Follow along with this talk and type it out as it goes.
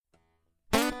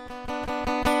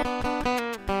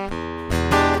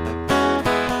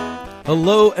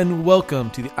Hello and welcome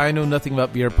to the I Know Nothing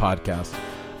About Beer podcast.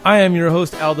 I am your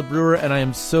host, Al the Brewer, and I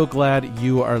am so glad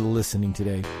you are listening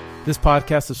today. This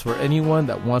podcast is for anyone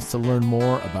that wants to learn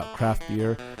more about craft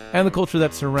beer and the culture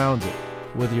that surrounds it.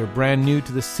 Whether you're brand new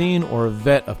to the scene or a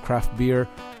vet of craft beer,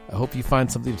 I hope you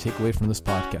find something to take away from this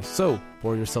podcast. So,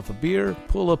 pour yourself a beer,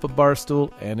 pull up a bar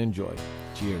stool, and enjoy.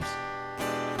 Cheers.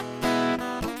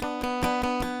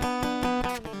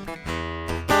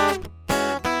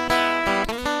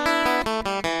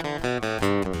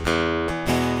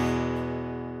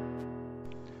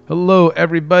 Hello,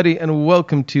 everybody, and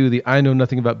welcome to the I Know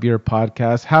Nothing About Beer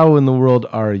podcast. How in the world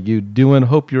are you doing?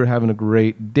 Hope you're having a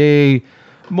great day,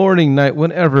 morning, night,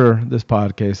 whenever this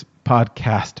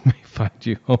podcast may find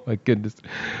you. Oh, my goodness.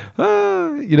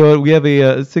 You know what? We have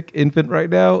a sick infant right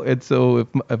now, and so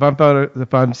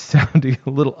if I'm sounding a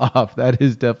little off, that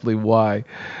is definitely why.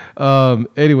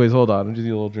 Anyways, hold on. I'm just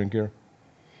need a little drink here.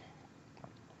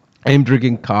 I am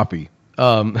drinking coffee.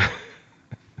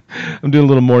 I'm doing a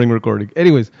little morning recording.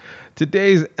 Anyways,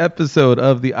 today's episode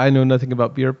of the I Know Nothing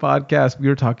About Beer podcast, we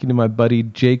are talking to my buddy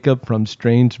Jacob from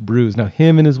Strange Brews. Now,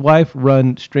 him and his wife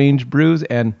run Strange Brews,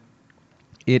 and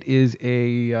it is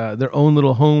their own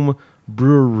little home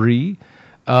brewery.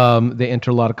 They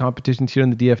enter a lot of competitions here in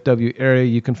the DFW area.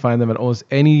 You can find them at almost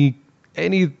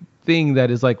anything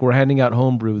that is like we're handing out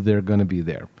home brew, they're going to be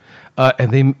there.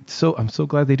 I'm so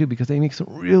glad they do because they make some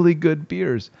really good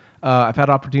beers. I've had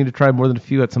opportunity to try more than a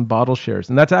few at some bottle shares,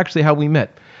 and that's actually how we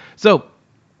met. So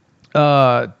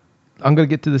I'm going to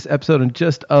get to this episode in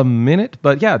just a minute,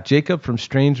 but yeah, Jacob from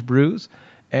Strange Brews,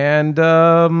 and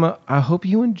I hope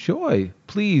you enjoy.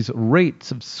 Please rate,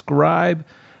 subscribe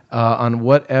on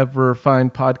whatever fine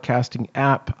podcasting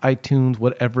app, iTunes,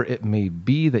 whatever it may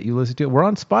be that you listen to. We're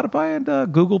on Spotify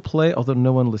and Google Play, although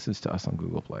no one listens to us on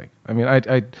Google Play. I mean,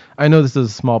 I know this is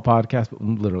a small podcast, but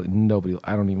literally nobody,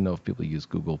 I don't even know if people use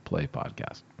Google Play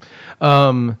podcast.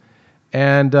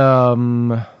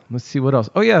 Let's see what else.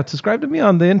 Oh yeah, subscribe to me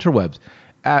on the interwebs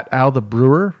at Al the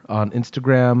Brewer on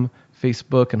Instagram,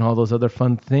 Facebook, and all those other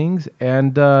fun things.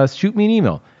 And shoot me an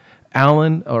email,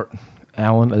 Alan,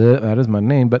 that is my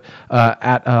name, but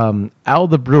at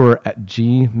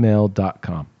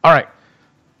althebrewer@gmail.com. All right,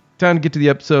 time to get to the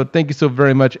episode. Thank you so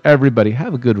very much, everybody.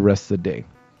 Have a good rest of the day.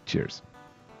 Cheers.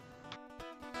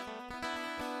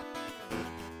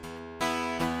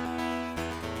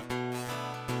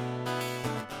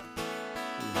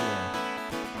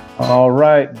 All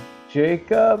right,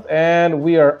 Jacob, and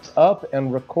we are up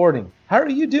and recording. How are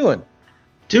you doing?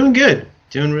 Doing good.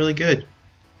 Doing really good.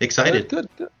 Excited. Good.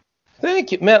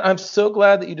 Thank you, man. I'm so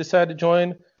glad that you decided to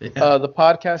join the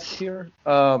podcast here.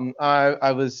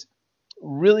 I was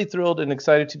really thrilled and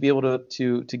excited to be able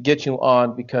to get you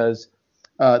on because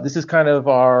this is kind of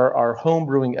our home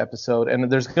brewing episode,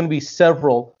 and there's going to be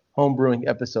several home brewing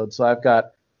episodes. So I've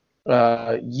got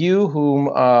you, whom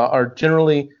are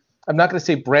generally, I'm not going to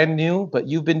say brand new, but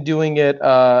you've been doing it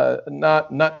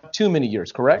not too many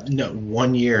years, correct? No,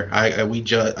 1 year. I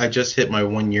just hit my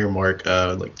 1 year mark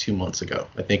like 2 months ago.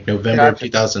 I think November of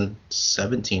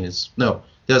 2017 is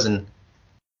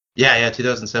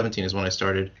 2017 is when I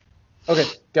started. Okay,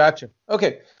 gotcha.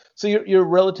 Okay, so you're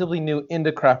relatively new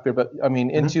into craft beer, but I mean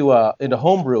into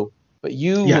homebrew, but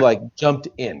you like jumped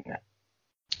in.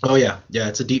 Oh yeah,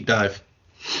 it's a deep dive.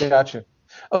 Gotcha.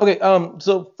 Okay,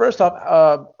 so first off,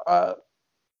 a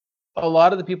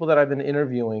lot of the people that I've been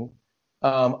interviewing,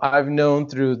 I've known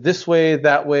through this way,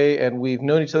 that way, and we've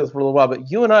known each other for a little while.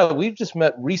 But you and I, we've just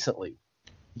met recently.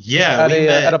 Yeah,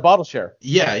 at a bottle share.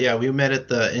 Yeah, we met at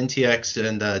the NTX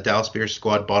and Dallas Beer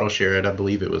Squad bottle share at, I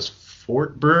believe it was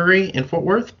Fort Brewery in Fort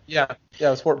Worth. Yeah, it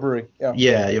was Fort Brewery.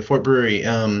 Yeah, Fort Brewery.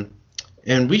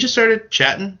 And we just started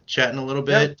chatting a little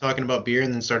bit, talking about beer,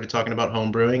 and then started talking about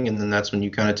home brewing. And then that's when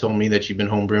you kind of told me that you've been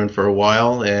home brewing for a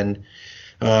while. And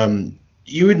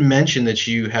you had mentioned that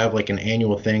you have like an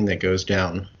annual thing that goes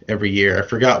down every year. I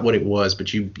forgot what it was,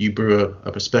 but you brew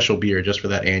a special beer just for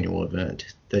that annual event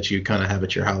that you kind of have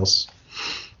at your house.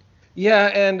 Yeah,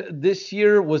 and this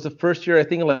year was the first year, I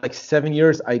think in like 7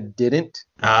 years, I didn't.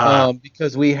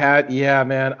 Because we had,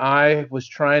 I was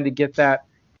trying to get that.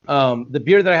 The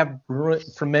beer that I have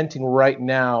fermenting right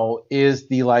now is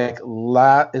I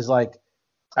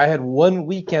had one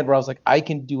weekend where I was like, I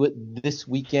can do it this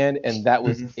weekend, and that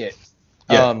was it.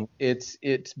 Yeah.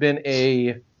 It's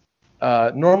been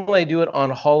normally I do it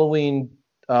on Halloween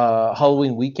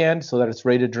weekend so that it's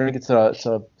ready to drink. It's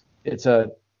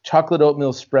a chocolate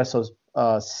oatmeal espresso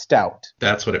stout.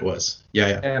 That's what it was.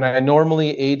 Yeah. And I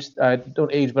normally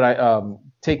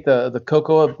take the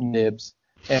cocoa nibs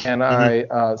and I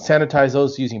sanitize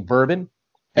those using bourbon,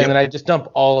 and then I just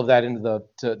dump all of that into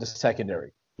the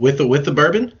secondary. with the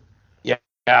bourbon. Yeah.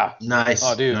 Yeah. Nice.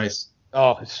 Oh, dude. Nice.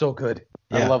 Oh, it's so good.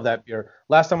 I Yeah. love that beer.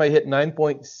 Last time I hit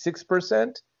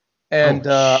 9.6%, and shit.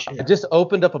 I just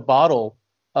opened up a bottle.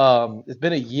 It's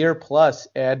been a year plus,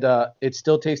 and it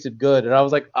still tasted good. And I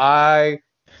was like, I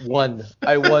won.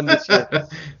 I won this year.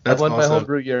 I won my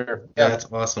homebrew year. Yeah, that's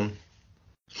awesome.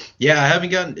 Yeah, I haven't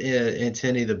gotten into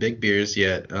any of the big beers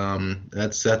yet.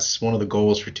 That's one of the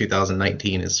goals for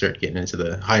 2019 is start getting into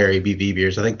the higher ABV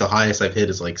beers. I think the highest I've hit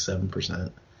is like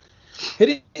 7%.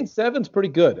 Hitting 7's pretty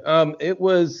good. It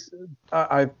was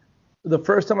the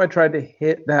first time I tried to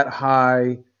hit that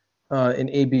high in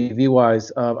ABV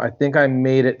wise. I think I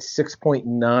made it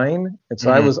 6.9, and so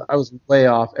I was way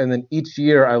off. And then each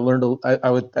year I learned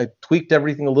I tweaked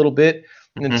everything a little bit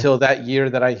until that year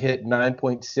that I hit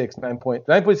 9.6 or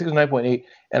 9.8,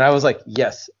 and I was like,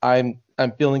 yes, I'm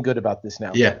feeling good about this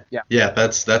now. Yeah.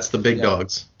 That's the big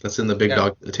dogs. That's in the big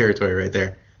dog territory right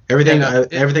there. Everything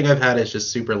I've had is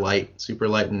just super light,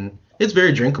 and it's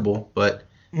very drinkable. But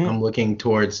I'm looking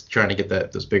towards trying to get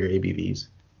those bigger ABVs.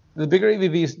 The bigger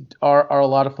ABVs are a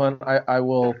lot of fun.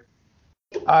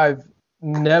 I've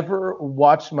never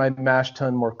watched my mash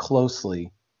tun more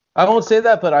closely. I won't say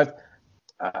that, but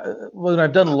when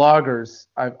I've done lagers,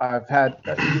 I've had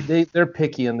they're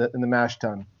picky in the mash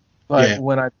tun. But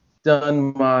when I've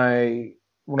done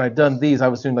these, I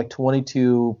was doing like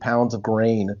 22 pounds of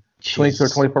grain. Jeez. 22 or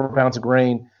 24 pounds of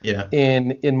grain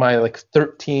in my like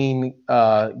 13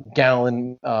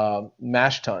 gallon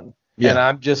mash tun. And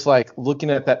I'm just like looking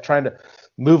at that, trying to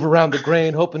move around the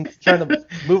grain, trying to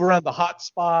move around the hot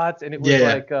spots. And it was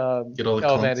like, get all the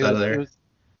clumps out of there.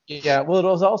 Well, it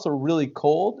was also really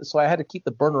cold, so I had to keep the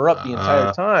burner up the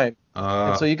entire time.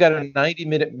 And so you got a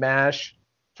 90-minute mash,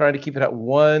 trying to keep it at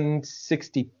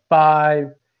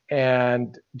 165.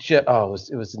 And it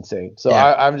was insane. So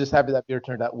I'm just happy that beer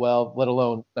turned out well, let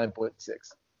alone 9.6.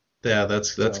 Yeah,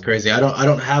 that's crazy. I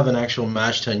don't have an actual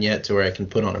mash tun yet to where I can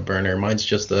put on a burner. Mine's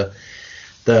just the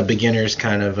beginner's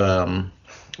kind of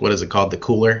what is it called? The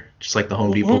cooler, just like the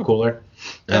Home Depot cooler.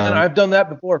 And I've done that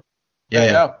before.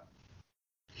 Yeah.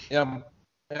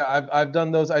 I've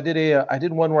done those. I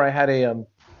did one where I had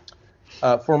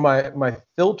for my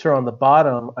filter on the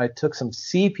bottom, I took some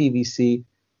CPVC.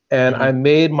 And I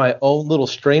made my own little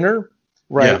strainer,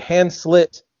 hand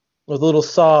slit with a little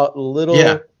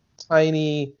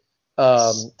tiny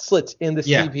slits in the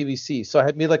CPVC. So I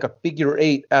had made like a figure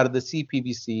 8 out of the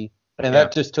CPVC, and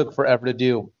that just took forever to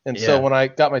do. And so when I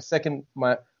got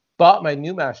bought my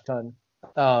new mash tun,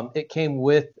 it came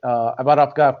with I bought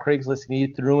off Craigslist, and he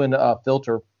threw in a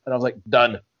filter, and I was like,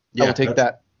 done. I will take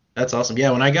that. That's awesome.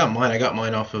 Yeah, when I got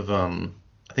mine off of I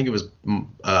think it was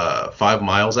 5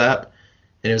 Miles app.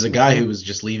 And it was a guy who was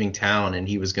just leaving town, and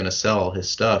he was going to sell his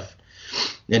stuff.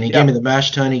 And he gave me the mash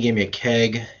tun, he gave me a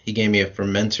keg, he gave me a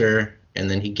fermenter, and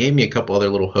then he gave me a couple other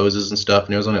little hoses and stuff,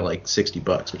 and it was only like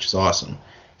 $60, which is awesome.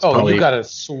 You got a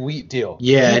sweet deal.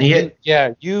 Yeah,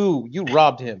 you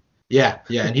robbed him. Yeah,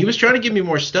 and he was trying to give me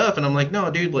more stuff, and I'm like, no,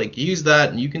 dude, like use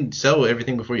that, and you can sell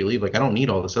everything before you leave. Like I don't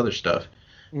need all this other stuff.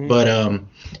 But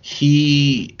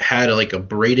he had like a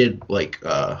braided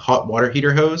hot water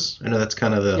heater hose. I know that's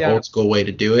kind of the old school way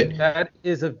to do it. That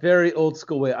is a very old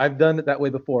school way. I've done it that way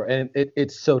before, and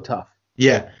it's so tough.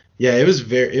 Yeah, it was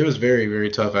very very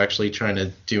tough actually trying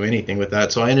to do anything with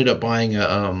that. So I ended up buying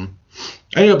a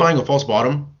false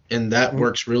bottom, and that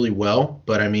works really well.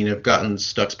 But I mean, I've gotten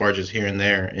stuck sparges here and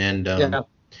there, and I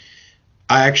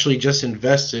actually just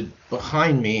invested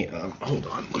behind me. Hold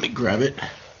on, let me grab it.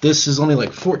 This is only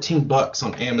like $14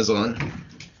 on Amazon,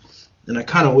 and I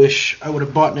kind of wish I would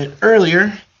have bought it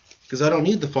earlier because I don't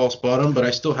need the false bottom, but I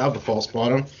still have the false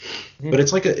bottom. But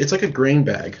it's like a grain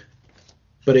bag,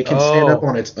 but it can stand up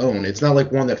on its own. It's not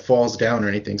like one that falls down or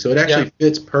anything, so it actually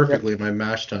fits perfectly in my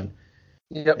mash tun.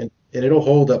 Yep. And it'll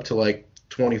hold up to like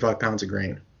 25 pounds of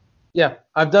grain. Yeah,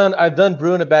 I've done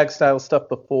brew in a bag style stuff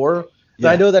before.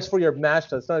 I know that's for your mash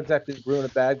tun. It's not exactly brew in a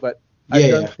bag, but I've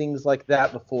done things like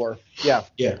that before. Yeah.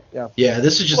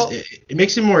 This is just it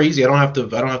makes it more easy. I don't have to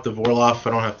Vorloff.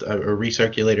 I don't have to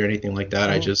recirculate or anything like that.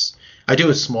 I do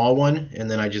a small one, and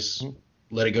then I just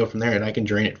let it go from there, and I can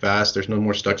drain it fast. There's no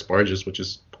more stuck sparges, which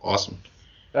is awesome.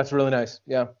 That's really nice.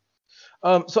 Yeah.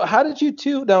 So how did you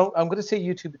two? Now I'm going to say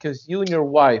you two because you and your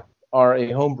wife are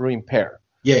a home brewing pair.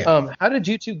 Yeah. How did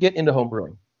you two get into home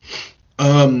brewing?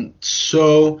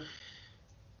 So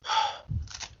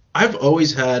I've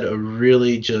always had a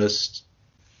really just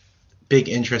big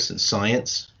interest in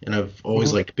science, and I've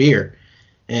always liked beer.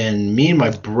 And me and my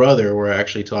brother were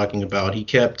actually talking about, he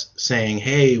kept saying,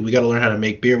 hey, we got to learn how to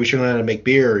make beer. We should learn how to make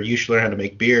beer, or you should learn how to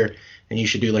make beer, and you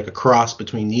should do like a cross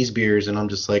between these beers. And I'm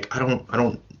just like, I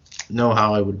don't know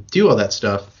how I would do all that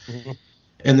stuff. Mhm.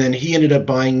 And then he ended up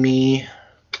buying me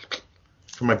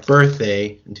for my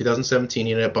birthday in 2017.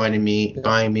 He ended up buying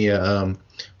me a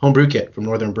homebrew kit from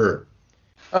Northern Brewer.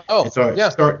 Oh, And so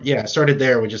yeah. I started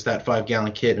there with just that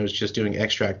 5-gallon kit, and it was just doing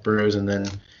extract brews. And then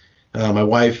my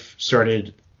wife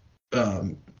started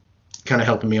kind of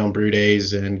helping me on brew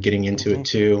days and getting into it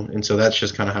too. And so that's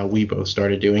just kind of how we both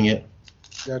started doing it.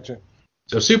 Gotcha.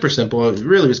 So super simple. It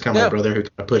really was kind of Yeah. my brother who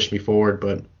kind of pushed me forward,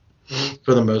 but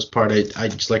for the most part, I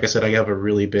just, like I said, I have a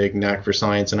really big knack for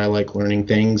science, and I like learning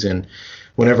things. And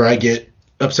whenever I get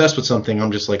obsessed with something,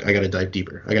 I'm just like, I got to dive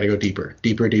deeper. I got to go deeper.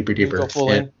 Go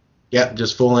full in. Yeah,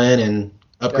 just full in and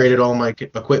upgraded all my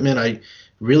equipment. I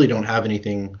really don't have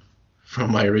anything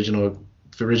from my original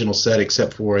set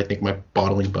except for, I think, my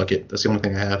bottling bucket. That's the only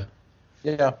thing I have.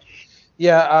 Yeah.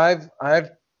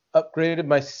 I've upgraded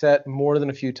my set more than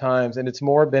a few times, and it's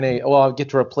more been I get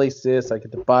to replace this, I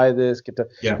get to buy this,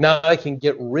 now I can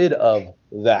get rid of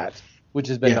that, which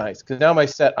has been nice, because now my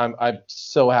set, I'm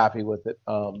so happy with it.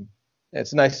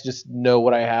 It's nice to just know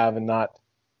what I have and not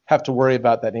have to worry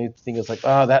about that. Anything is like,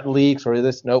 that leaks or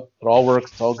this. Nope, it all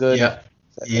works. It's all good.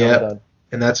 Yeah.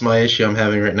 And that's my issue I'm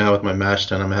having right now with my mash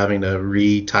tun. I'm having to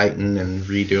re-tighten and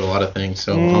redo a lot of things.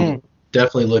 So I'm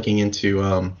definitely looking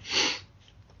into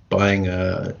buying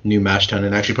a new mash tun,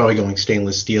 and actually probably going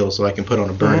stainless steel so I can put on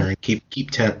a burner and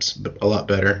keep temps a lot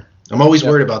better. I'm always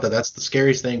worried about that. That's the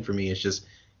scariest thing for me. It's just,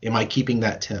 am I keeping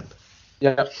that temp?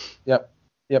 Yep.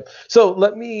 So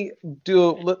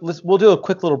we'll do a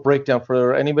quick little breakdown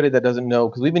for anybody that doesn't know,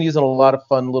 because we've been using a lot of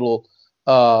fun little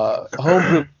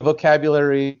homebrew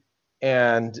vocabulary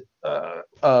and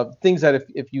things that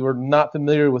if you are not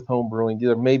familiar with homebrewing,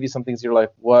 there may be some things you're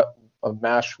like, what, a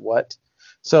mash, what?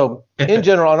 So in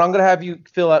general, and I'm going to have you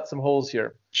fill out some holes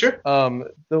here. Sure.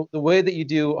 The way that you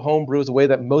do homebrew is the way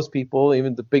that most people,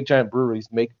 even the big giant breweries,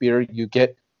 make beer. You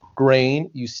get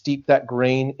grain, you steep that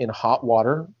grain in hot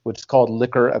water, which is called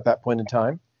liquor at that point in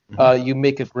time. You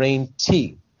make a grain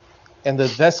tea, and the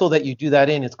vessel that you do that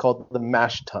in is called the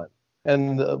mash tun.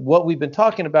 And what we've been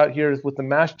talking about here is with the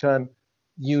mash tun,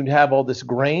 you have all this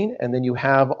grain, and then you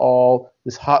have all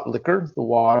this hot liquor, the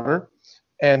water,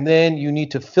 and then you need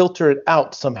to filter it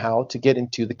out somehow to get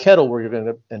into the kettle where you're going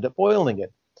to end up boiling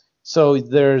it. So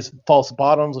there's false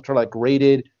bottoms, which are like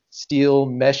grated steel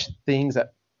mesh things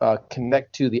that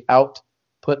connect to the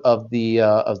output of the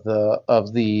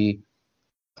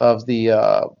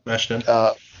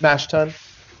mash tun,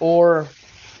 or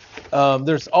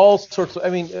there's all sorts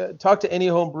of. Talk to any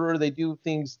home brewer; they do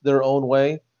things their own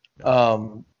way.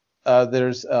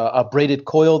 There's a braided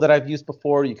coil that I've used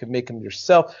before. You can make them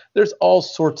yourself. There's all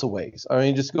sorts of ways.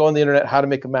 Just go on the internet, how to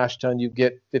make a mash tun. You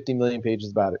get 50 million pages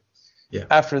about it. Yeah.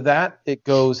 After that, it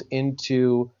goes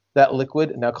into that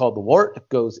liquid, now called the wort. It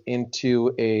goes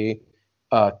into a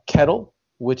kettle,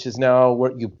 which is now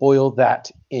where you boil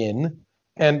that in.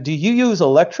 And do you use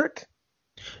electric?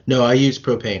 No, I use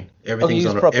propane.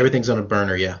 Everything's on a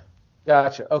burner. Yeah.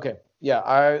 Gotcha. Okay. Yeah,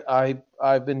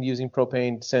 I've been using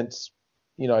propane since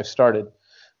I started.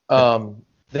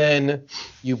 Then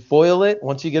you boil it.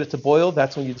 Once you get it to boil,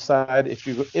 that's when you decide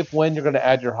when you're going to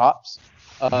add your hops.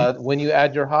 When you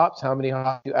add your hops, how many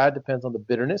hops you add depends on the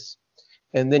bitterness.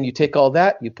 And then you take all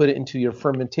that, you put it into your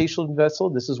fermentation vessel.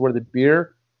 This is where the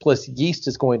beer plus yeast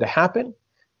is going to happen.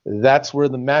 That's where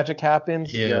the magic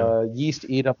happens. Yeah. Yeast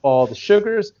eat up all the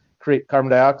sugars, create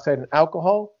carbon dioxide and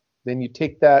alcohol. Then you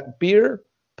take that beer,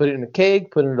 put it in a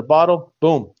keg, put it in a bottle,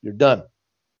 boom, you're done.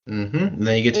 And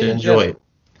then you get to enjoy it.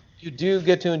 You do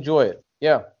get to enjoy it.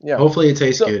 Yeah. Hopefully it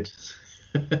tastes good.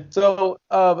 So,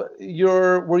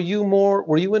 were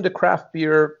you into craft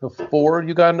beer before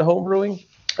you got into home brewing?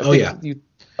 Okay.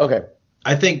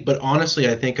 Honestly,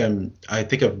 I think I've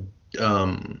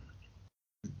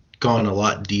gone a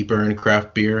lot deeper in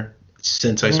craft beer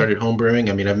since I started home brewing.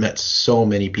 I've met so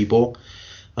many people,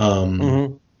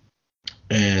 and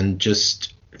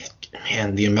just,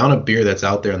 man, the amount of beer that's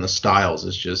out there and the styles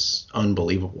is just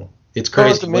unbelievable. It's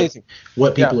crazy. It's amazing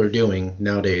what people are doing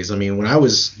nowadays. When I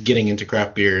was getting into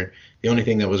craft beer, the only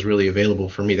thing that was really available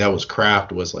for me that was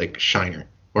craft was like Shiner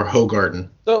or Hoegaarden.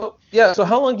 So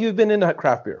how long have you been into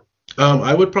craft beer?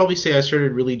 I would probably say I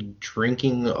started really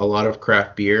drinking a lot of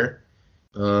craft beer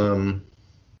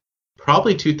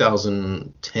probably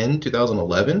 2010,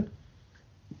 2011.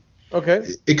 Okay.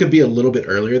 It could be a little bit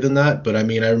earlier than that, but I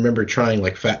remember trying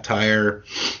like Fat Tire.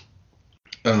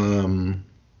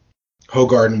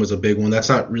 Hoegaarden was a big one. That's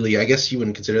not really, I guess you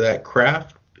wouldn't consider that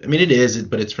craft. It is,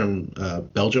 but it's from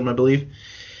Belgium, I believe.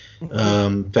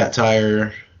 Fat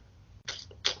Tire.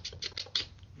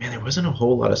 Man, there wasn't a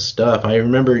whole lot of stuff. I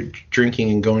remember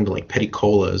drinking and going to like Petit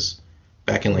Colas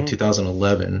back in like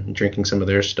 2011, drinking some of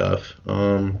their stuff.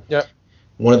 Yeah.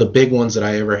 One of the big ones that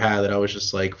I ever had that I was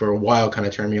just like, for a while, kind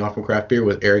of turned me off from craft beer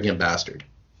was Arrogant Bastard.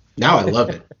 Now I love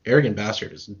it. Arrogant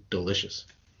Bastard is delicious.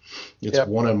 It's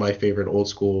one of my favorite old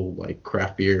school like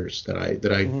craft beers that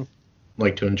I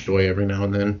like to enjoy every now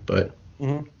and then. But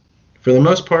for the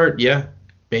most part, yeah,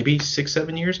 maybe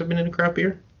 6-7 years I've been into craft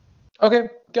beer. Okay,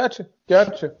 gotcha. Yeah,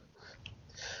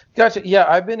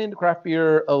 I've been into craft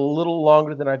beer a little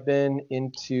longer than I've been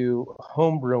into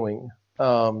home brewing.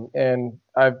 And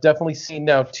I've definitely seen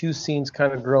now two scenes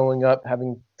kind of growing up,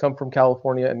 having come from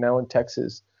California and now in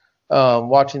Texas.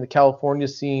 Watching the California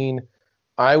scene,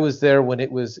 I was there when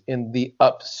it was in the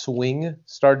upswing,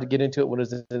 started to get into it when it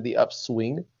was in the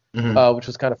upswing, which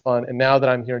was kind of fun. And now that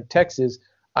I'm here in Texas,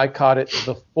 I caught it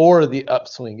before the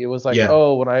upswing. It was like,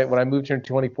 when I moved here in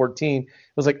 2014, it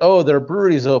was like, there are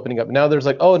breweries opening up. Now there's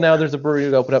like, now there's a brewery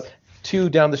that opened up 2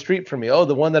 down the street from me.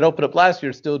 The one that opened up last year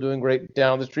is still doing great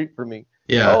down the street from me.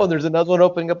 Yeah. There's another one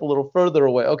opening up a little further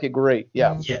away. Okay, great.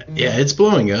 Yeah. Yeah, it's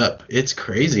blowing up. It's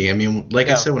crazy. I mean, like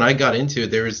I said, when I got into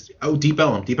it, there was Deep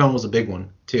Ellum. Deep Ellum was a big one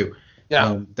too.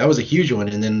 Yeah. That was a huge one.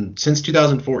 And then since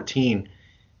 2014,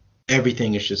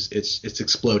 everything is just it's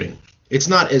exploding. It's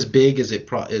not as big as it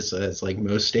as like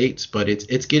most states, but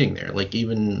it's getting there. Like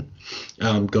even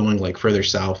going like further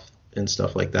south and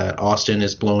stuff like that. Austin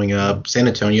is blowing up. San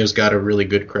Antonio's got a really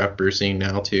good craft beer scene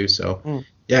now too. So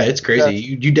yeah, it's crazy.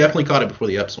 You definitely caught it before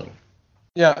the upswing.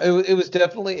 Yeah, it was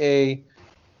definitely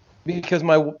because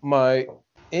my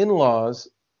in-laws,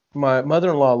 my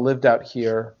mother-in-law lives out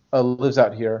here,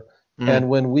 and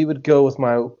when we would go with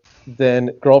my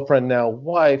then girlfriend, now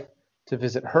wife, to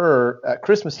visit her at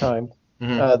Christmas time,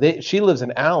 she lives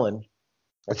in Allen,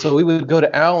 and so we would go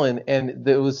to Allen, and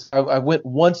I went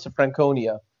once to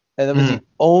Franconia, and it was the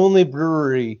only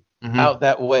brewery out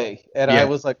that way, and I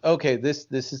was like, okay, this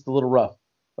is a little rough.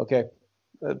 Okay,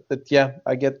 but yeah,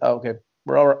 I get. Okay,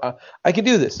 we're all right. I can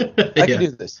do this. I can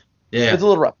do this. Yeah, it's a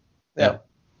little rough.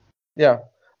 Yeah.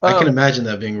 I can imagine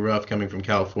that being rough coming from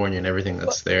California and everything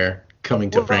that's there, coming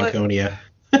to Franconia.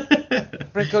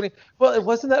 Franconia. Well, it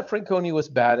wasn't that Franconia was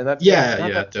bad, and that's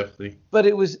definitely. But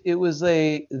it was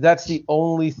that's the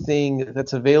only thing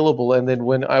that's available. And then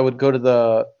when I would go to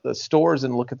the stores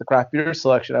and look at the craft beer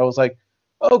selection, I was like,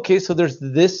 okay, so there's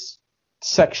this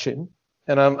section.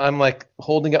 And I'm like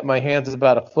holding up my hands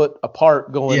about a foot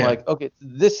apart, going like, okay, it's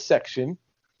this section.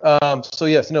 So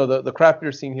yes, the craft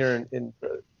beer scene here in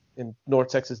North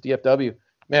Texas, DFW,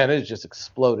 man, it has just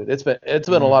exploded. It's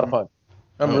been a lot of fun.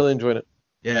 I'm really enjoying it.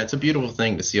 Yeah, it's a beautiful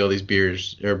thing to see all these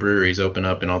beers or breweries open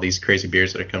up and all these crazy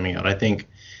beers that are coming out. I think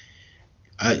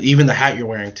even the hat you're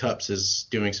wearing, Tups, is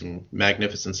doing some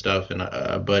magnificent stuff. And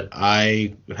but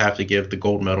I would have to give the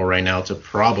gold medal right now to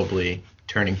probably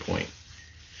Turning Point.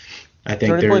 I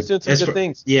think Turning Point's doing some good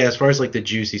things. Yeah, as far as like the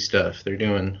juicy stuff, they're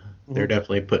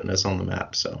definitely putting us on the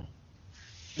map. So.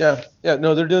 Yeah,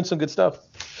 no, they're doing some good stuff.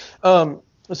 So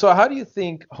how do you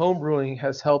think homebrewing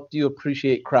has helped you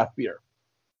appreciate craft beer?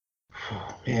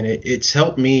 Man, it's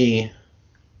helped me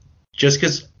just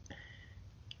because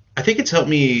I think it's helped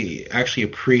me actually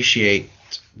appreciate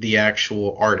the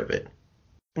actual art of it.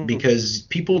 Because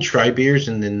people try beers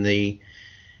and then they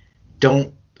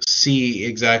don't see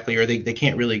exactly, or they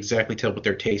can't really exactly tell what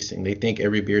they're tasting. They think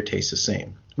every beer tastes the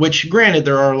same, which granted,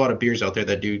 there are a lot of beers out there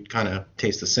that do kind of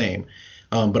taste the same.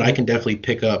 But I can definitely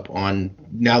pick up on,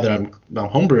 now that I'm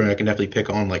homebrewing, I can definitely pick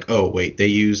on like, oh wait, they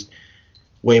used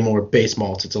way more base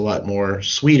malts. It's a lot more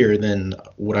sweeter than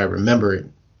what I remember it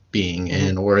being,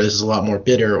 and or this is a lot more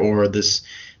bitter, or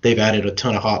they've added a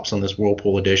ton of hops on this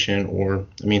Whirlpool edition, or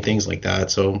things like that.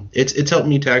 So it's helped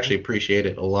me to actually appreciate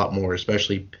it a lot more,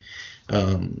 especially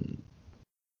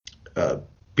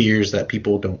beers that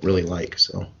people don't really like.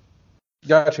 So.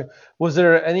 Gotcha. Was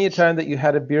there any time that you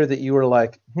had a beer that you were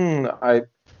like, I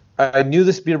knew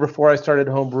this beer before I started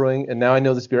homebrewing, and now I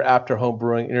know this beer after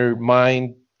homebrewing, and your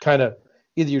mind kind of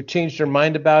either you changed your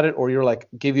mind about it, or you're like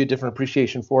gave you a different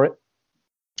appreciation for it?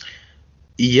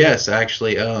 Yes,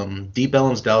 actually. Deep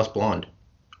Ellum's Dallas Blonde.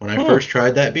 When I first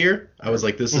tried that beer, I was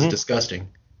like, this is disgusting.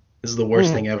 This is the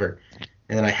worst thing ever.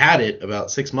 And then I had it about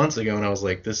 6 months ago, and I was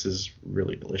like, this is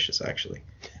really delicious, actually.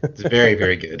 It's very,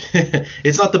 very good.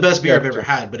 It's not the best beer I've ever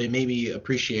had, but it made me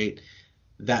appreciate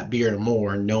that beer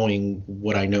more, knowing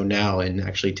what I know now and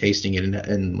actually tasting it.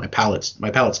 And my palate's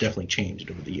definitely changed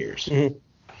over the years.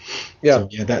 Yeah. So,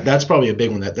 yeah, that's probably a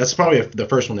big one. That's probably the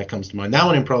first one that comes to mind. That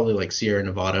one and probably like Sierra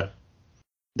Nevada.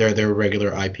 Their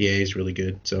regular IPA is really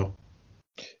good. So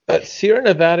Sierra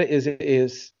Nevada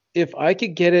is if I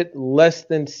could get it less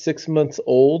than 6 months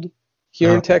old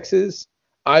here in Texas,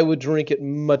 I would drink it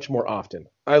much more often.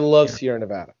 I love Sierra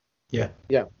Nevada. Yeah.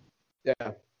 Yeah.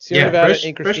 Sierra Nevada,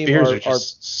 Anchor fresh Steam beers are are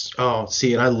just. Oh,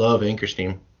 see, and I love Anchor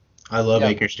Steam. I love yeah,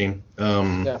 Anchor Steam.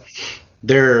 yeah.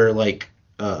 They're like,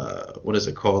 what is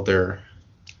it called? Their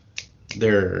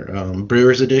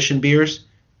Brewers Edition beers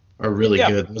are really Yeah.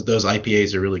 good. Those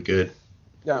IPAs are really good.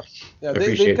 Yeah. I They've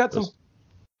appreciate got those.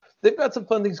 they've got some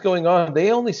fun things going on.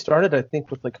 They only started, I think,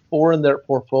 with like 4 in their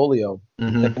portfolio,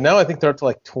 and now I think they're up to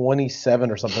like 27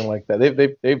 or something like that.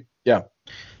 They've yeah.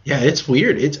 Yeah, it's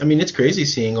weird. It's crazy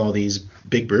seeing all these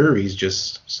big breweries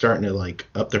just starting to like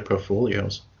up their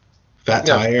portfolios. Fat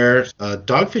Tire,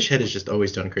 Dogfish Head has just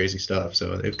always done crazy stuff,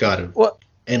 so they've got an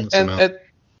endless amount.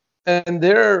 And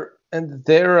their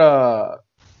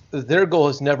goal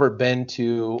has never been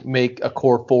to make a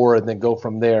core 4 and then go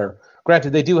from there.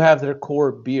 Granted, they do have their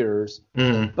core beers,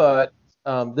 but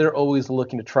they're always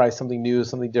looking to try something new,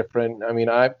 something different. I mean,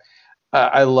 I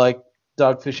like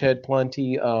Dogfish Head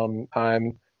plenty.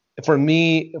 For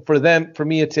me,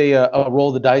 it's a roll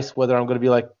of the dice whether I'm going to be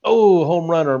like, oh, home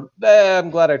run, or I'm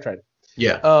glad I tried it.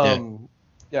 Yeah.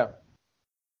 Yeah.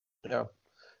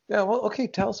 Well, okay,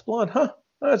 Talus Blonde, huh?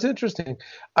 That's interesting.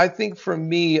 I think for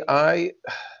me, I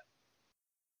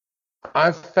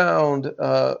found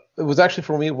it was actually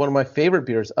for me one of my favorite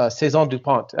beers, Saison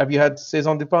Dupont. Have you had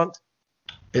Saison Dupont?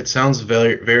 It sounds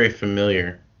very, very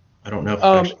familiar. I don't know if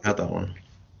I actually had that one.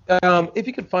 If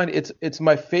you could find it, it's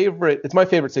my favorite. It's my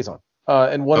favorite Saison,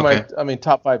 and one of my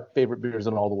top 5 favorite beers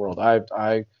in all the world.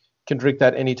 I can drink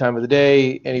that any time of the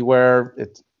day, anywhere.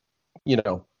 It's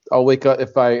I'll wake up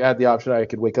if I had the option. I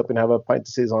could wake up and have a pint of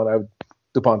Saison.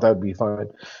 DuPont, that would be fine.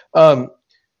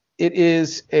 It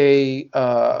is a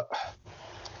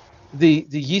the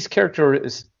yeast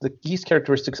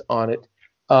characteristics on it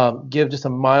give just a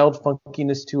mild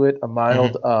funkiness to it, a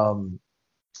mild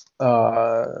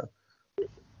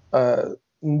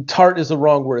tart is the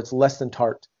wrong word. It's less than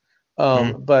tart,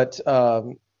 but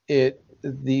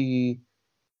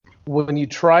when you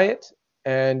try it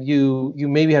and you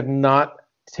maybe have not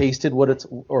tasted what it's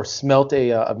or smelt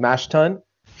a mash tun,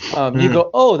 you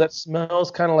go, oh, that smells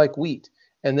kind of like wheat.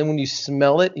 And then when you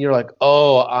smell it, you're like,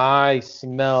 oh, I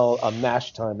smell a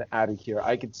mash tun out of here.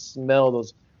 I could smell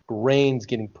those grains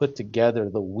getting put together,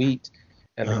 the wheat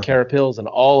and the carapils and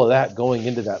all of that going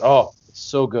into that. Oh, it's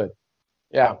so good.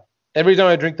 Yeah. Every time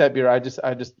I drink that beer, I just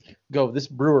go, this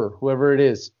brewer, whoever it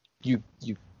is, you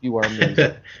are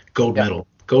amazing. Gold medal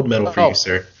for you,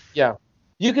 sir. Yeah.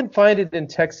 You can find it in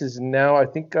Texas now. I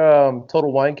think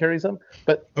Total Wine carries them,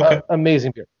 but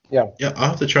amazing beer. Yeah. Yeah,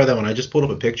 I'll have to try that one. I just pulled up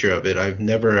a picture of it. I've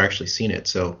never actually seen it.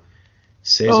 So,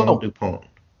 Saison Dupont.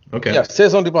 Okay. Yeah,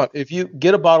 Saison Dupont. If you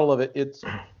get a bottle of it, it's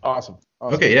awesome.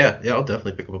 Okay, yeah, I'll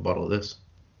definitely pick up a bottle of this.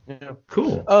 Yeah.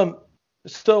 Cool.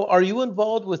 So are you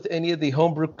involved with any of the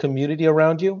homebrew community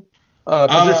around you?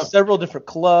 There's several different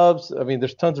clubs. I mean,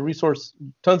 there's tons of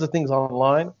things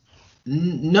online.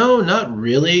 No, not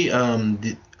really.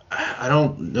 I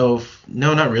don't know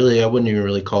no, not really. I wouldn't even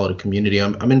really call it a community.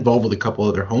 I'm involved with a couple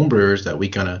other homebrewers that we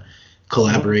kind of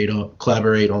collaborate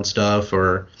on stuff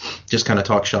or just kind of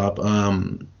talk shop.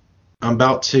 I'm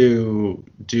about to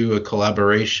do a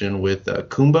collaboration with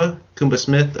Kumba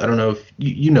Smith. I don't know if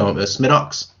you know him,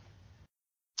 Smidox.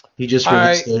 He just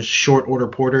released a short order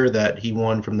porter that he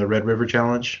won from the Red River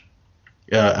Challenge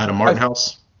out of Martin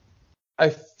House. I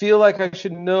feel like I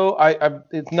should know.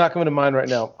 It's not coming to mind right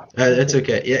now. It's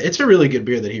okay. Yeah, it's a really good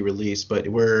beer that he released, but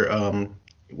we're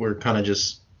kind of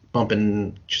just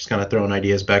bumping, just kind of throwing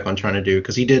ideas back on trying to do,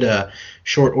 because he did a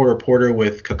short order porter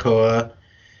with cocoa,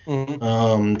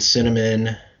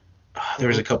 cinnamon. There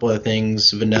was a couple of things,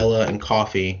 vanilla and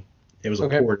coffee. It was a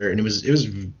porter, and it was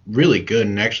really good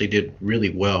and actually did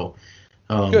really well.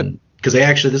 Good. Because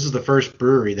this is the first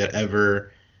brewery that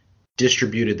ever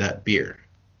distributed that beer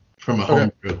from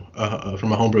a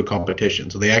homebrew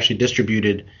competition. So they actually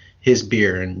distributed his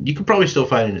beer, and you can probably still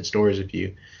find it in stores if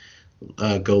you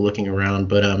go looking around.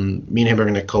 But me and him are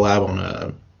going to collab on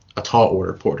a tall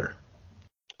order porter.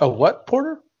 A what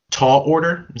porter? Tall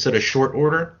order instead of short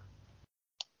order.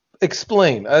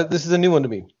 Explain. This is a new one to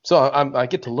me, so I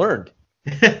get to learn.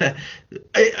 I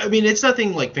mean, it's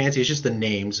nothing like fancy. It's just the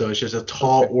name. So it's just a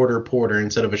tall order porter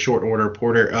instead of a short order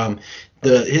porter.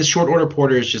 His short order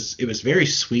porter it was very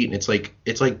sweet, and it's like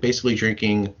basically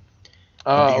drinking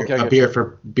a beer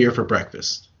for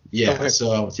breakfast. Yeah. Okay.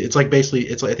 So it's like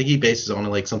basically I think he bases it on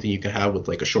like something you can have with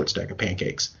like a short stack of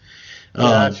pancakes.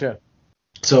 Gotcha.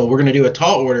 So we're gonna do a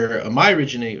tall order. My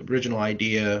original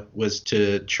idea was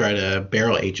to try to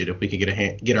barrel age it if we could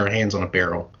get our hands on a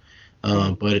barrel,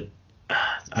 but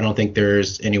I don't think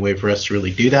there's any way for us to really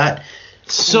do that.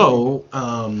 So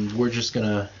we're just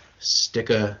gonna stick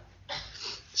a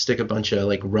stick a bunch of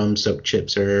like rum soaked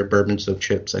chips or bourbon soaked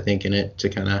chips, I think, in it to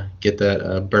kind of get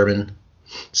that bourbon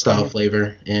style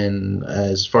flavor. And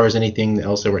as far as anything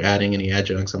else that we're adding, any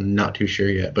adjuncts, I'm not too sure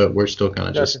yet, but we're still kind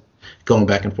of just going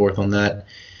back and forth on that.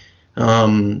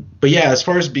 But yeah, as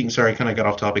far as being, sorry, I kind of got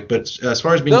off topic, but as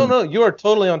far as being, no, you are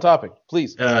totally on topic.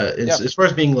 Please. As far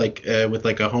as being like with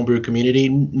like a homebrew community,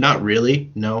 not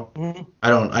really. No, I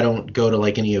don't go to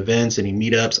like any events, any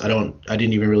meetups. I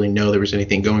didn't even really know there was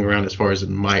anything going around as far as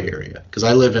in my area, because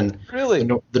I live in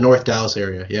the North Dallas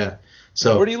area. Yeah.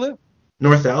 So where do you live?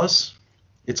 North Dallas.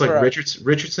 It's like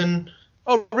Richardson.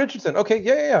 Oh, Richardson. Okay.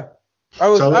 Yeah. I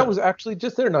was actually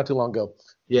just there not too long ago.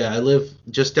 Yeah, I live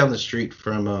just down the street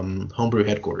from Homebrew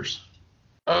headquarters.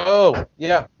 Oh,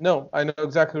 yeah. No, I know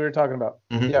exactly what you're talking about.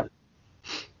 Mm-hmm. Yeah.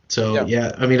 So,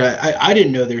 yeah, I mean, I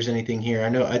didn't know there's anything here. I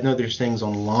know there's things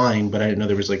online, but I didn't know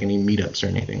there was like any meetups or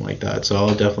anything like that. So I'll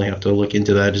definitely have to look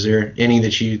into that. Is there any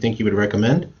that you think you would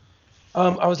recommend?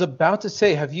 I was about to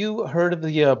say, have you heard of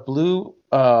the Blue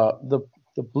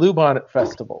Bonnet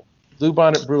Festival? Blue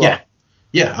Bonnet Brew Off?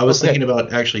 Yeah, I was thinking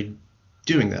about actually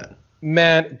doing that.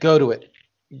 Man, go to it.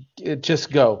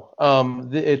 Just go. I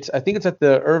think it's at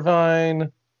the Irving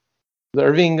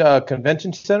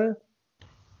Convention Center.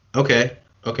 Okay.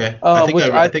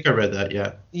 I think I read that.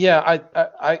 Yeah. Yeah.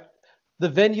 The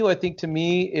venue, I think, to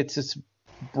me, it's this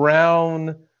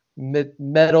brown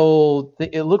metal.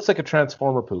 It looks like a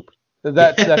transformer poop.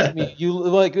 That to me, you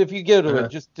like if you go to it,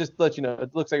 just let you know,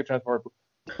 it looks like a transformer poop.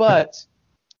 But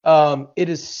it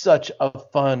is such a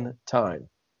fun time.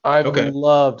 I've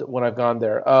loved when I've gone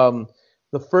there.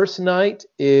 The first night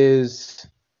is,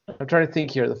 I'm trying to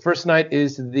think here. The first night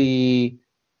is is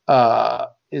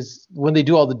when they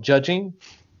do all the judging,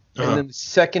 and then the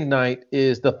second night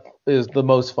is the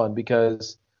most fun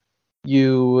because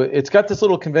it's got this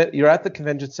little you're at the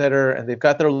convention center and they've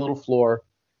got their little floor,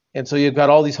 and so you've got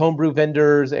all these homebrew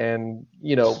vendors and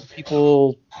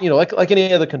people like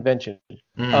any other convention.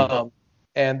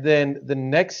 And then the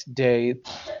next day,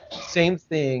 same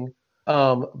thing,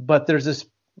 but there's this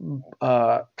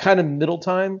kind of middle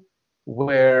time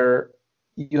where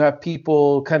you have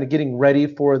people kind of getting ready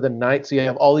for the night. So you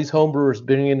have all these homebrewers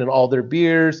bringing in all their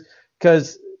beers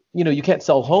because you can't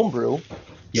sell homebrew.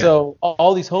 Yeah. So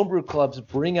all these homebrew clubs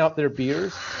bring out their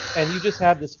beers, and you just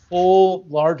have this whole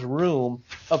large room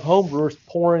of homebrewers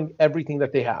pouring everything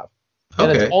that they have.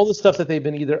 And it's all the stuff that they've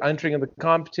been either entering in the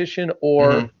competition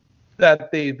or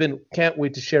that can't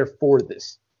wait to share for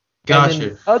this. Gotcha. And in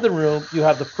the other room, you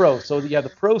have the pro. So you have the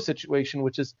pro situation,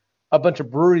 which is a bunch of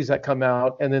breweries that come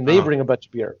out, and then they bring a bunch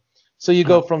of beer. So you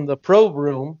go from the pro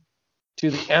room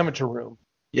to the amateur room.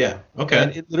 Yeah. Okay.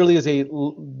 And it literally is a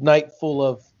night full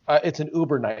of. It's an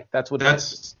Uber night. That's what it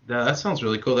is. That sounds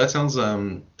really cool. That sounds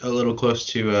a little close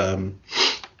to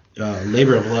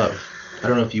Labor of Love. I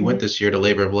don't know if you went this year to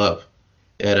Labor of Love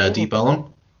at Deep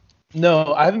Ellum.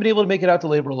 No, I haven't been able to make it out to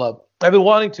Labor of Love. I've been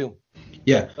wanting to.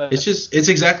 Yeah, it's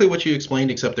exactly what you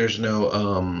explained, except there's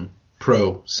no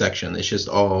pro section. It's just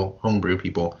all homebrew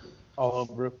people. All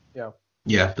homebrew, yeah.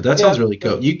 Yeah, but that sounds really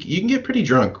cool. You can get pretty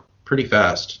drunk pretty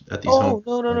fast at these. Oh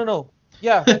no.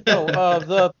 Yeah,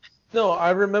 no.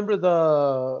 I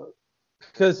remember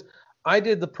because I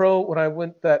did the pro when I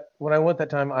went that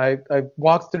time. I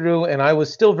walked through and I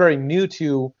was still very new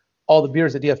to all the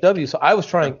beers at DFW, so I was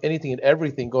trying anything and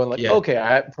everything, going like, okay,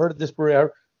 I've heard of this brewery,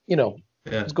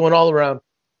 it's going all around.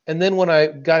 And then when I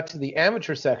got to the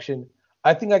amateur section,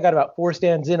 I think I got about 4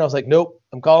 stands in. I was like, nope,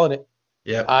 I'm calling it.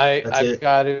 Yeah, I've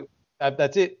got to.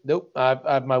 That's it. Nope.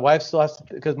 My wife still has to,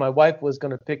 because my wife was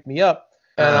going to pick me up,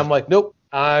 and I'm like, nope.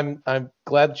 I'm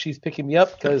glad she's picking me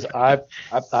up because I've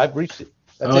reached it.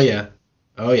 That's it.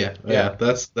 Oh yeah.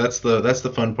 That's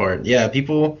the fun part. Yeah,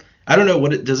 people. I don't know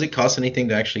does it cost anything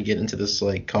to actually get into this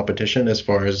like competition? As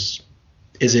far as,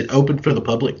 is it open for the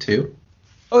public too?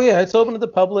 Oh yeah, it's open to the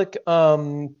public.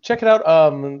 Check it out.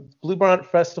 Blue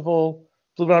Bonnet Festival,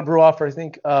 Blue Bonnet Brew Off. I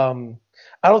think. I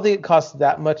don't think it costs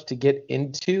that much to get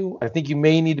into. I think you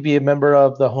may need to be a member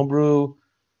of the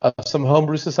some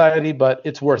homebrew society, but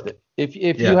it's worth it. If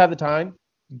you have the time,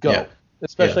 go. Yeah.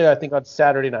 Especially I think on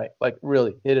Saturday night. Like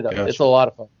really hit it up. Gotcha. It's a lot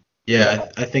of fun. Yeah,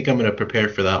 I think I'm gonna prepare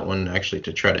for that one actually,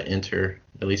 to try to enter,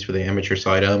 at least for the amateur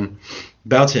side. I'm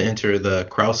about to enter the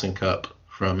Krausen Cup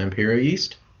from Imperial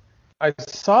Yeast. I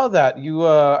saw that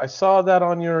I saw that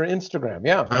on your Instagram.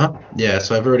 Yeah. Yeah.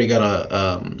 So I've already got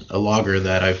a lager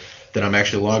that I'm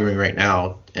actually lagering right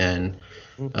now, and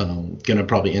gonna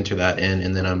probably enter that in,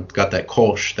 and then I've got that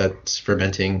Kolsch that's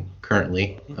fermenting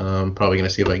currently. Probably gonna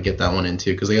see if I can get that one in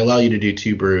too, because they allow you to do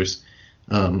 2 brews,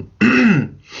 and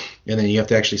then you have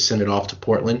to actually send it off to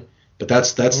Portland. But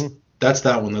that's that's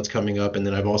that one that's coming up, and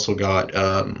then I've also got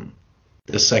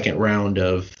the second round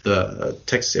of the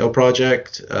Texas Ale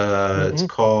Project. It's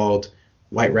called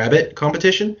White Rabbit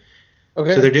competition.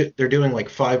 Okay. So they're doing like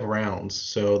 5 rounds.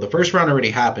 So the first round already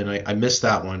happened. I missed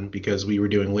that one because we were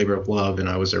doing Labor of Love, and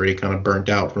I was already kind of burnt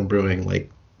out from brewing like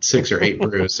 6 or 8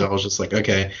 brews. So I was just like,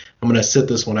 okay, I'm gonna sit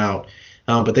this one out.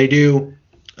 But they do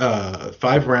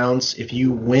 5 rounds. If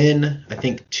you win, I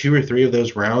think 2 or 3 of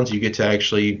those rounds, you get to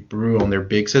actually brew on their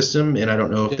big system, and I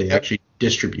don't know if they actually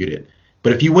distribute it.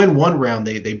 But if you win one round,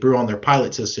 they brew on their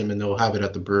pilot system, and they'll have it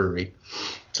at the brewery.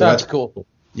 So that's cool.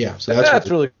 Yeah, so that's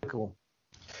really cool.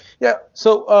 Yeah.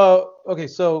 So okay,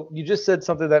 so you just said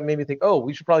something that made me think, oh,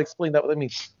 we should probably explain that what that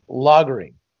means.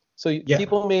 Lagering. So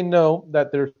people may know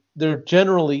that there are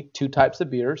generally 2 types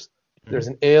of beers. There's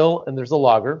an ale and there's a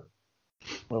lager.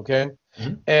 Okay.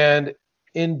 And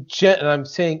and I'm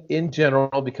saying in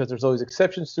general because there's always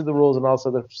exceptions to the rules and also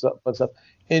other stuff.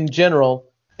 In general,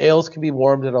 ales can be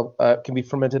can be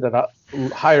fermented at a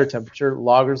higher temperature.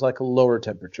 Lagers like a lower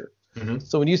temperature.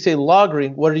 So when you say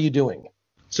lagering, what are you doing?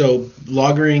 So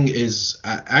lagering is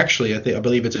actually, I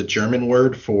believe it's a German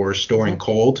word for storing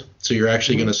cold. So you're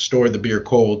actually going to store the beer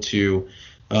cold to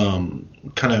kind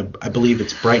of, I believe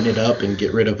it's brighten it up and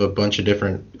get rid of a bunch of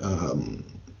different, I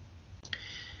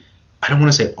don't want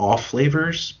to say off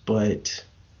flavors, but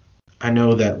I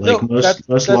know that like most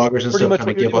lagers and stuff kind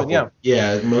of give off.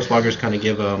 Most lagers kind of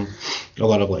give a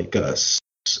lot of like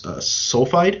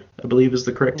sulfide, I believe is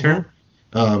the correct term.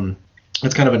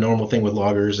 It's kind of a normal thing with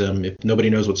lagers. If nobody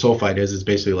knows what sulfide is, it's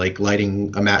basically like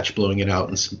lighting a match, blowing it out,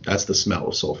 and that's the smell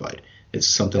of sulfide. It's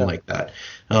something like that.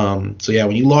 So yeah,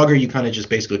 when you lager, you kind of just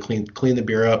basically clean the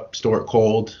beer up, store it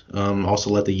cold,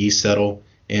 also let the yeast settle,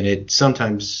 and it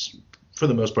sometimes, for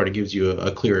the most part, it gives you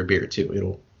a clearer beer too.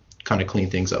 It'll kind of clean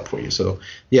things up for you. So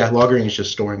yeah, lagering is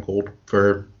just storing cold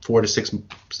for 4 to 6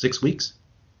 weeks.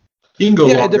 You can go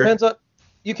longer. It depends on.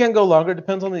 You can go longer. It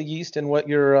depends on the yeast and what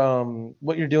you're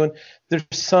doing. There's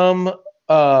some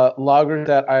lagers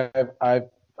that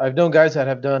I've known guys that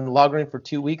have done lagering for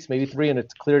 2 weeks, maybe 3, and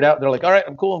it's cleared out. They're like, all right,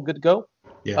 I'm cool, I'm good to go.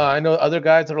 Yeah. I know other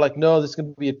guys that are like, no, this is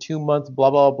going to be a 2-month blah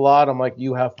blah blah. And I'm like,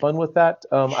 you have fun with that.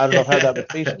 I don't know if I have that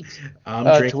patience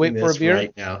to wait for a beer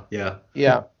right now. Yeah.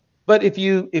 Yeah, but if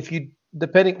you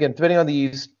depending on the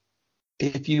yeast,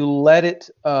 if you let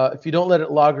it if you don't let it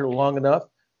lager long enough,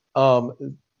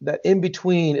 that in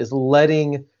between is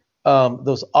letting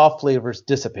those off flavors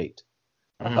dissipate.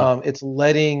 It's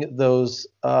letting those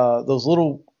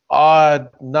little odd,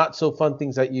 not so fun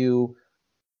things that you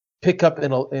pick up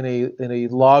in a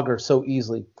lager so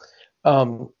easily.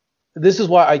 This is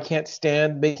why I can't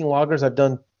stand making lagers. I've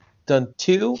done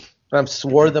 2, and I've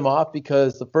swore them off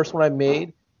because the first one I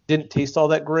made didn't taste all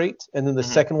that great, and then the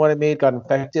second one I made got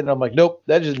infected, and I'm like, nope,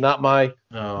 that is not my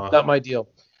deal.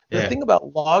 The thing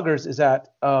about lagers is that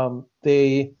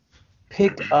they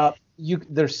pick up.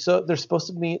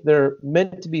 They're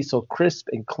meant to be so crisp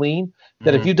and clean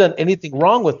that if you've done anything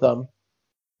wrong with them,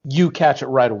 you catch it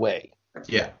right away.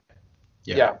 Yeah.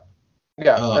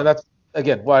 And that's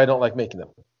again why I don't like making them.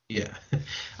 Yeah,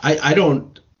 I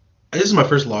don't. This is my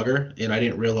first lager, and I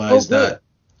didn't realize that.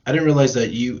 I didn't realize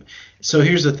that you. So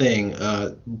here's the thing: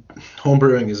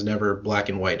 homebrewing is never black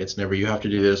and white. It's never you have to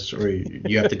do this or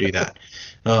you have to do that.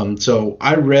 So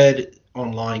I read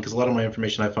online because a lot of my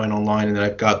information I find online, and then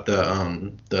I've got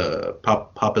the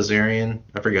Papazarian.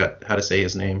 I forgot how to say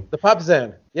his name. The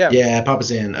Papazan. Yeah,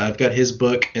 Papazan. I've got his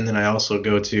book, and then I also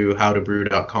go to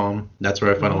howtobrew.com. That's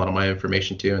where I find a lot of my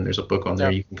information too, and there's a book on there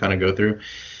you can kind of go through.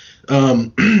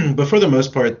 But for the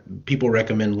most part, people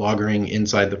recommend lagering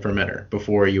inside the fermenter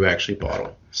before you actually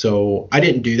bottle. So I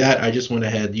didn't do that. I just went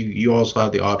ahead. You also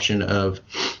have the option of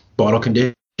bottle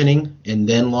conditioning and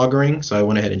then lagering. So I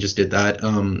went ahead and just did that.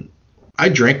 I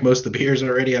drank most of the beers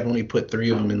already. I've only put 3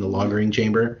 of them in the lagering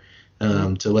chamber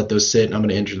to let those sit. And I'm going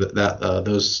to enter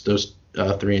those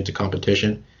 3 into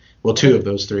competition. Well, 2 of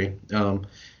those 3.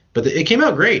 But it came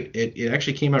out great. It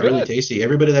actually came out really tasty.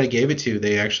 Everybody that I gave it to,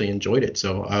 they actually enjoyed it.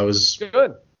 So I was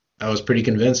pretty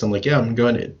convinced. I'm like, yeah, I'm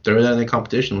going to throw that in the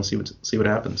competition. Let's see what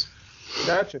happens.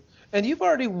 Gotcha. And you've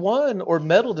already won or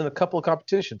medaled in a couple of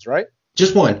competitions, right?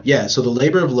 Just one, yeah. So the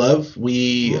Labor of Love,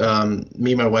 me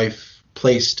and my wife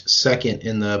placed second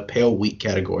in the pale wheat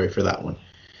category for that one.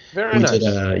 Very nice.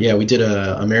 We did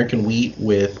a American wheat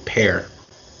with pear,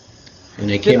 and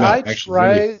it came out actually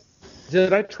really.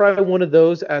 Did I try one of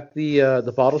those at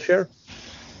the bottle share?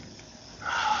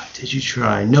 Did you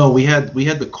try? No, we had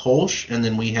the Kolsch, and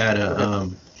then we had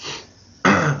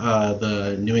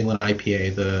the New England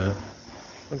IPA,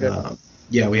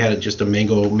 Yeah, we had just a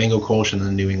mango Kolsch and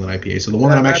the New England IPA. So the one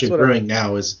that I'm actually brewing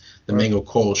now is the mango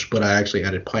Kolsch, but I actually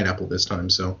added pineapple this time,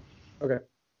 so okay,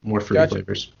 more fruity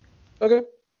flavors. Okay,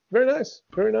 very nice,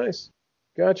 very nice.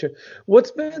 Gotcha.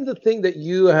 What's been the thing that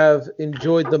you have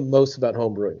enjoyed the most about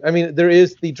homebrewing? I mean, there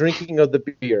is the drinking of the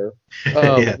beer,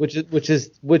 Yeah. which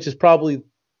is probably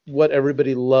what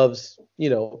everybody loves.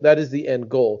 That is the end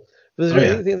goal. But is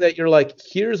there anything that you're like,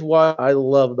 here's why I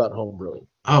love about homebrewing?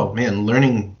 Oh man,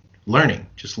 learning,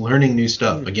 just learning new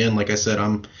stuff. Again, like I said,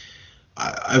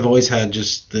 I've always had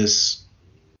just this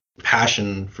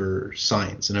passion for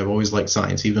science, and I've always liked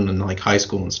science, even in like high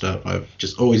school and stuff. I've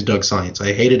just always dug science.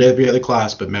 I hated every other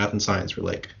class, but math and science were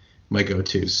like my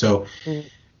go-to. So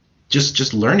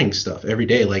just learning stuff every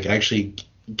day, like actually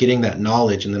getting that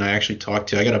knowledge. And then I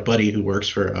got a buddy who works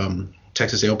for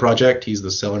Texas Ale Project. He's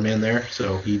the cellar man there,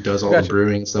 so he does all the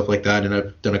brewing and stuff like that, and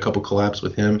I've done a couple collabs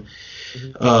with him.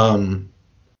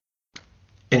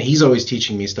 And he's always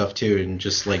teaching me stuff too, and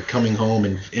just like coming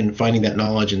home and finding that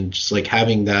knowledge, and just like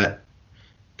having that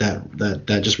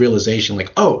just realization,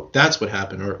 like, oh, that's what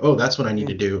happened, or oh, that's what I need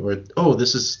to do, or oh,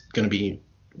 this is going to be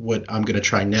what I'm going to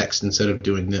try next instead of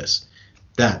doing this.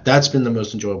 That's been the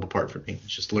most enjoyable part for me.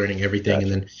 It's just learning everything and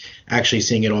then actually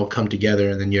seeing it all come together,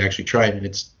 and then you actually try it and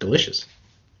it's delicious.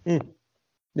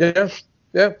 Yeah,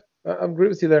 I agree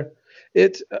with you there.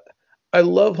 I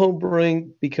love home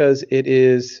brewing because it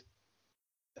is.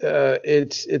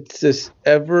 It's this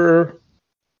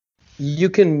you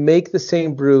can make the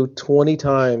same brew 20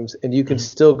 times and you can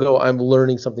still go, I'm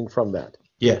learning something from that.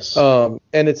 Yes. And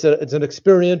it's an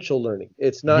experiential learning.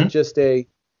 It's not just you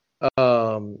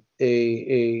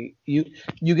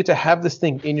get to have this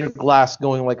thing in your glass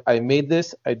going like, I made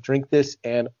this, I drink this,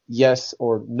 and yes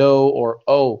or no, or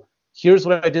oh, here's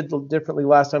what I did differently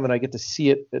last time, and I get to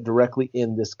see it directly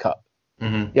in this cup.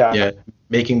 Yeah,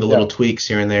 making the little tweaks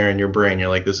here and there in your brain. You're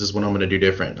like, this is what I'm going to do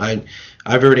different.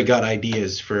 I've already got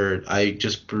ideas for. I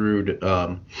just brewed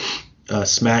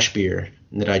smash beer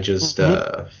that I just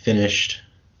finished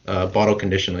bottle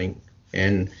conditioning,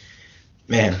 and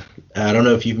man, I don't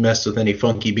know if you've messed with any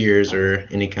funky beers or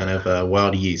any kind of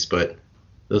wild yeast, but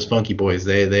those funky boys,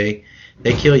 they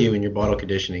kill you in your bottle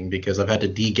conditioning, because I've had to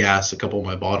degas a couple of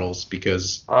my bottles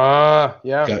because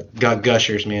got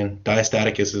gushers, man.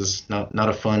 Diastaticus is not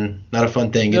a fun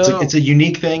thing. No. It's a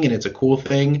unique thing and it's a cool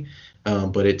thing,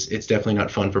 but it's definitely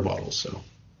not fun for bottles.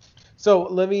 So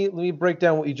let me break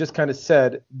down what you just kind of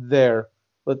said there.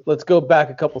 Let's go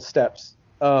back a couple steps.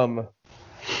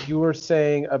 You were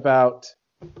saying about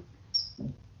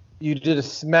you did a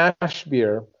smash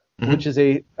beer, which is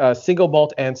a single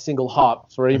malt and single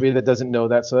hop, for anybody that doesn't know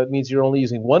that. So that means you're only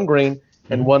using one grain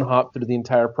and one hop through the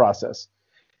entire process.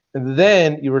 And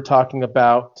then you were talking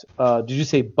about, did you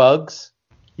say bugs?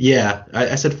 Yeah,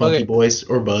 I said funky boys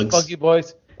or bugs. Funky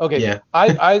boys. Okay. Yeah.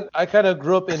 I kind of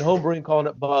grew up in homebrewing calling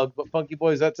it bug, but funky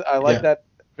boys, I like that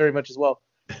very much as well.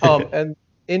 And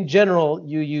in general,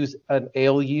 you use an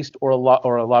ale yeast or a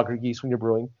lager yeast when you're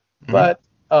brewing. But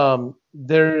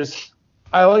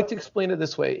I like to explain it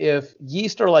this way. If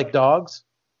yeast are like dogs,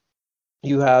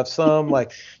 you have some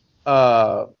like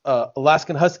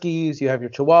Alaskan Huskies, you have your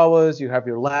Chihuahuas, you have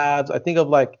your Labs. I think of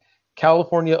like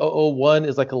California 001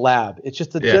 is like a Lab. It's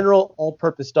just a general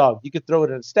all-purpose dog. You could throw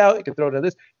it in a stout, you could throw it in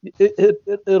this.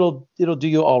 It'll do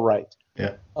you all right.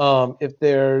 Yeah. If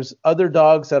there's other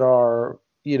dogs that are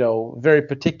very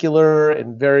particular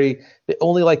and they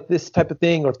only like this type of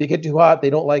thing, or if they get too hot, they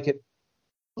don't like it.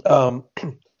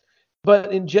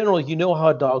 But in general, you know how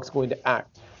a dog's going to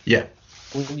act. Yeah.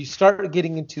 When you start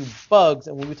getting into bugs,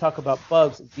 and when we talk about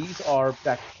bugs, these are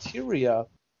bacteria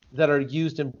that are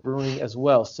used in brewing as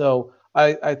well. So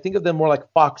I think of them more like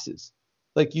foxes.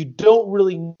 Like, you don't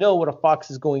really know what a fox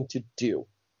is going to do.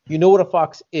 You know what a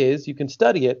fox is, you can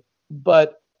study it,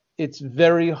 but it's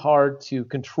very hard to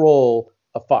control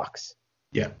a fox.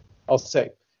 Yeah. I'll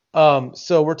say.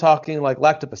 So we're talking like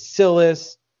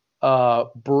Lactobacillus,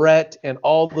 Brett, and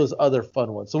all those other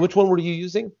fun ones. So which one were you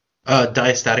using?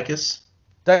 Diastaticus.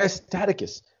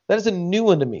 Diastaticus. That is a new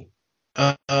one to me.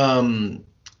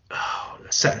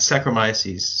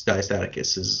 Saccharomyces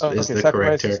diastaticus is the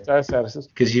correct term. Diastaticus.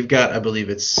 Because you've got, I believe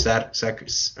it's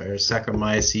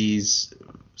Saccharomyces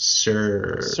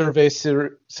cerevisiae.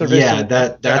 Yeah,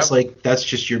 that's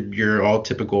just your all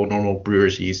typical normal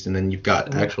brewer's yeast, and then you've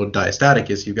got actual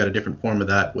diastaticus. You've got a different form of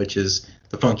that, which is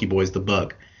the funky boys, the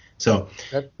bug. So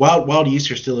wild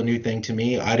yeast are still a new thing to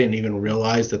me. I didn't even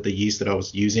realize that the yeast that I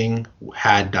was using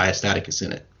had diastaticus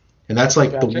in it. And that's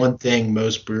like the one thing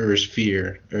most brewers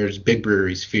fear, or big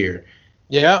breweries fear,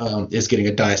 is getting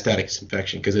a diastatic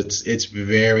infection, because it's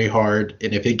very hard,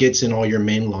 and if it gets in all your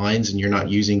main lines and you're not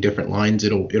using different lines,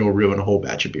 it'll ruin a whole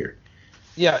batch of beer.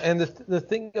 Yeah, and the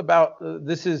thing about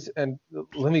this is, and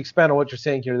let me expand on what you're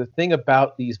saying here. The thing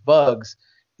about these bugs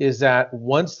is that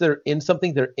once they're in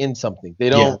something, they're in something. They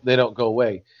don't go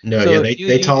away. No, so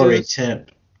they tolerate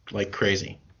temp like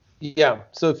crazy. Yeah,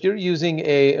 so if you're using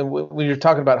when you're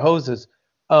talking about hoses,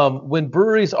 when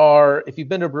breweries are, if you've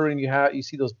been to a brewery and you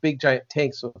see those big giant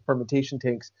tanks, so fermentation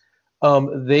tanks,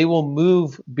 they will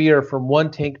move beer from one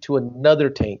tank to another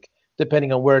tank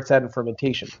depending on where it's at in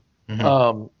fermentation.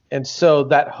 Mm-hmm. And so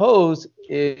that hose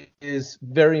is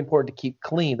very important to keep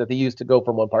clean, that they use to go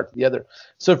from one part to the other.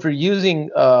 So if you're using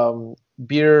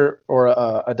beer or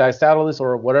a diastatilus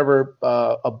or whatever,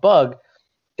 a bug,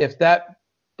 if that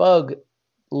bug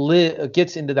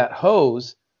gets into that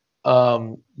hose,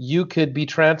 you could be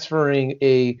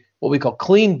transferring what we call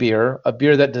clean beer, a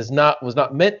beer that was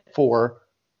not meant for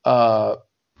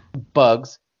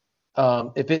bugs.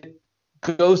 If it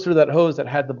goes through that hose that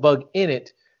had the bug in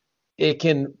it, it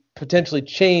can potentially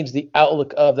change the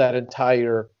outlook of that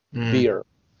entire beer.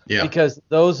 Yeah. Because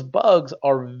those bugs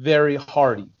are very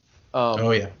hardy.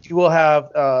 You will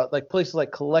have like places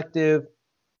like Collective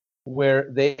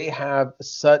where they have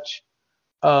such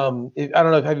I don't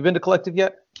know, have you been to Collective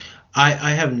yet?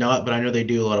 I have not, but I know they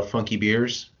do a lot of funky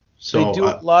beers. So they do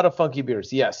a lot of funky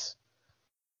beers, yes.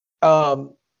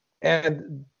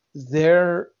 And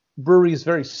their brewery is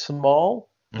very small,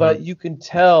 but you can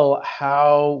tell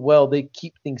how well they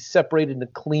keep things separated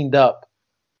and cleaned up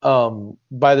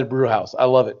by their brew house. I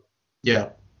love it. Yeah.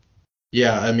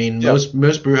 I mean, most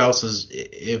brew houses,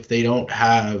 if they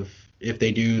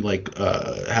do like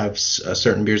have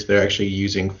certain beers, they're actually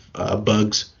using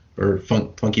bugs or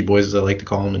funky boys, as I like to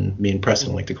call them, and me and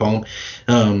Preston like to call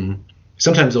them.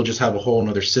 Sometimes they'll just have a whole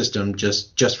another system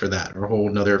just for that, or a whole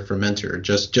another fermenter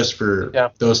just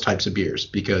for those types of beers,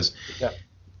 because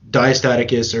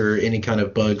diastaticus or any kind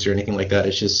of bugs or anything like that,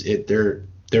 it's just they're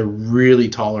really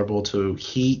tolerable to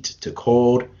heat, to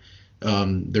cold.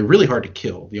 They're really hard to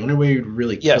kill. The only way you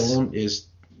really kill them is,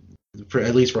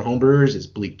 at least for homebrewers, is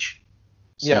bleach.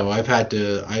 So I've had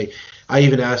to, I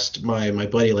even asked my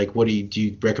buddy, like, what do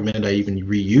you recommend I even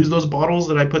reuse those bottles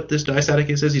that I put this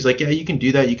diastaticus in? He's like, yeah, you can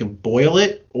do that. You can boil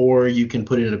it, or you can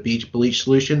put it in a bleach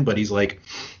solution. But he's like,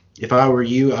 if I were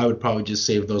you, I would probably just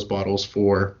save those bottles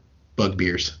for bug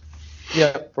beers.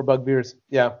 Yeah, for bug beers.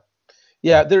 Yeah.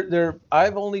 They're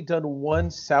I've only done one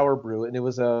sour brew, and it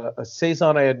was a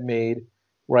saison I had made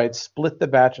where I'd split the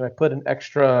batch and I put an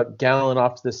extra gallon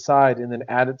off to the side, and then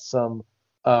added some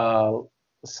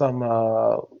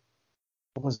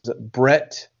what was it,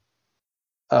 Brett?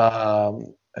 I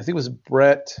think it was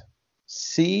Brett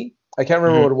C. I can't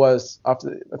remember what it was. I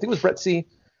think it was Brett C.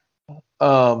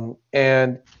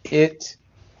 And it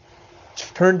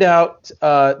turned out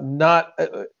not.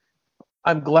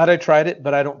 I'm glad I tried it,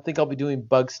 but I don't think I'll be doing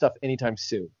bug stuff anytime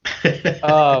soon.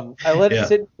 I let it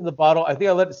sit in the bottle. I think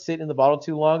I let it sit in the bottle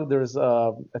too long. I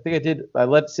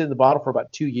let it sit in the bottle for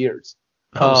about 2 years.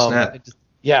 Oh, snap.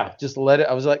 Just let it.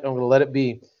 I was like, I'm going to let it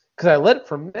be, because I let it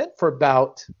ferment for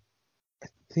about, I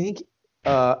think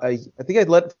I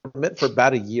let it ferment for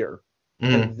about a year.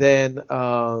 And then,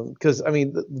 because I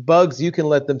mean, the bugs, you can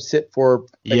let them sit for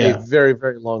a very,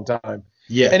 very long time.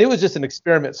 Yeah. And it was just an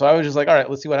experiment. So I was just like, all right,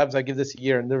 let's see what happens. I give this a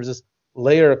year. And there was this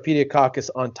layer of Pediococcus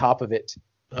on top of it.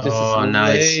 Just this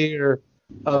nice. layer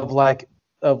of like,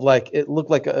 it looked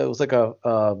like it was like a,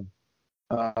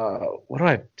 what do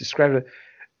I describe it?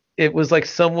 It was like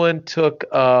someone took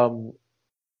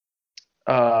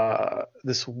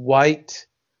this white,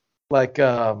 like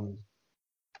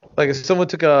if someone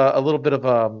took a little bit of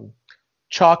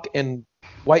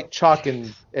white chalk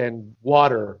and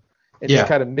water, and just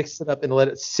kind of mixed it up and let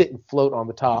it sit and float on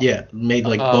the top. Yeah, made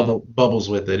like bubbles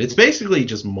with it. It's basically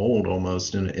just mold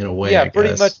almost in a way. Yeah,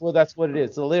 pretty much. Well, that's what it is.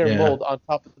 It's a layer of mold on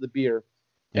top of the beer.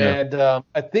 Yeah. And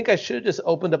I think I should have just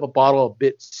opened up a bottle a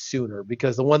bit sooner,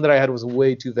 because the one that I had was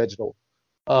way too vegetal.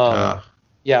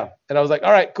 Yeah, and I was like,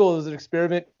 all right, cool. It was an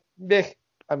experiment.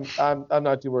 I'm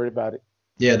not too worried about it.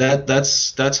 Yeah,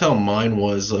 that's how mine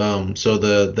was. So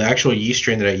the actual yeast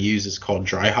strain that I use is called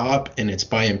Dry Hop, and it's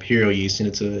by Imperial Yeast, and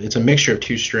it's a mixture of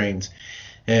two strains,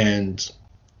 and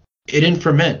it didn't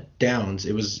ferment downs.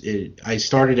 I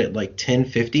started at like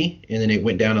 1050, and then it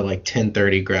went down to like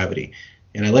 1030 gravity,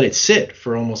 and I let it sit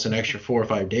for almost an extra 4 or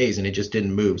 5 days, and it just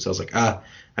didn't move. So I was like, I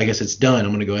guess it's done.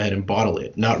 I'm gonna go ahead and bottle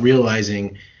it, not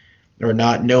realizing or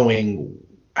not knowing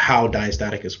how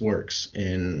diastaticus works,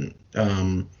 and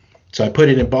so I put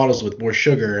it in bottles with more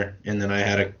sugar, and then I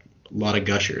had a lot of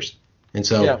gushers. And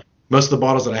so most of the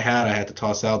bottles that I had to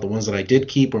toss out. The ones that I did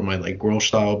keep were my like Grolsch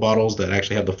style bottles that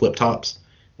actually have the flip tops,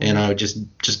 and I would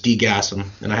just degas them,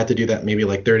 and I had to do that maybe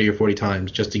like 30 or 40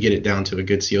 times just to get it down to a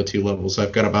good CO2 level. So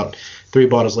I've got about 3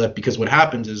 bottles left, because what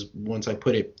happens is once I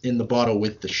put it in the bottle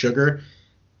with the sugar,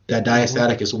 that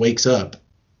diastaticus wakes up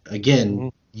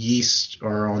again. Yeast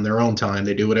are on their own time;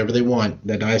 they do whatever they want.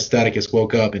 That diastaticus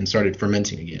woke up and started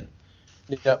fermenting again.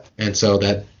 Yep. And so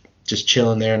that just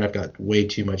chilling there, and I've got way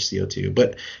too much CO2.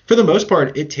 But for the most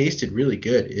part, it tasted really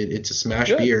good. It's a smash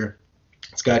beer.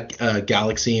 It's got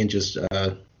Galaxy and just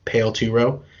pale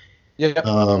 2-row.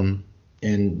 Yeah.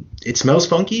 And it smells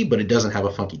funky, but it doesn't have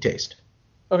a funky taste.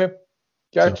 Okay.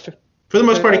 Gotcha. So, for the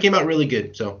most part, it came out really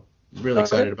good. So really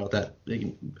excited about that.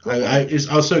 I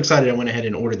was so excited I went ahead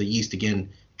and ordered the yeast again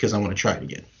because I want to try it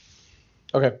again.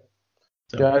 Okay.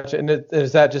 So. Gotcha. And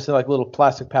is that just like a little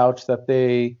plastic pouch that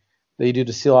they do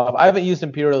to seal off? I haven't used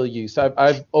Imperial yeast.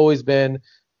 I've always been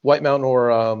White Mountain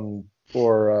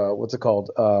or what's it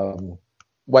called?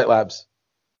 White Labs.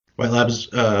 White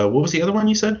Labs. What was the other one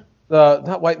you said?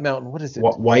 Not White Mountain. What is it?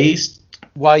 Yeast.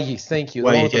 Y yeast. Thank you. The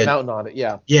one with the mountain on it.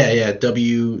 Yeah. Yeah.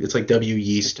 It's like W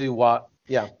yeast.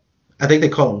 Yeah. I think they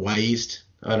call it Y yeast.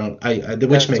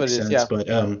 Which makes sense. Yeah. But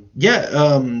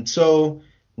so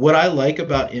what I like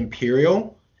about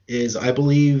Imperial is I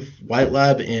believe White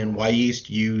Lab and Y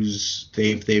yeast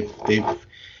they've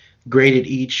graded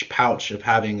each pouch of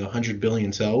having 100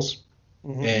 billion cells,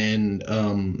 and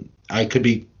I could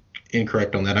be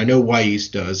incorrect on that. I know Y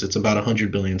yeast does. It's about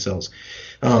 100 billion cells.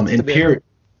 Imperial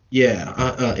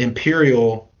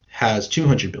has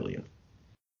 200 billion.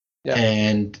 Yeah.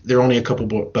 And they're only a couple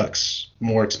bucks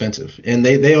more expensive. And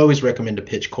they always recommend to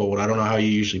pitch cold. I don't know how you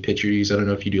usually pitch your yeast. I don't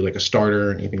know if you do like a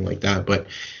starter or anything like that, but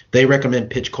they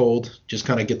recommend pitch cold. Just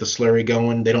kind of get the slurry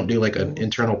going. They don't do like an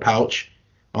internal pouch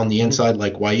on the inside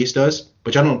like Y yeast does,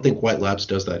 which I don't think White Labs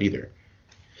does that either.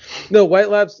 No, White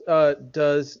Labs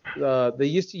does. They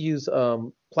used to use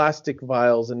plastic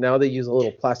vials, and now they use a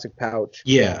little plastic pouch.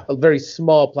 Yeah. A very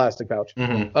small plastic pouch.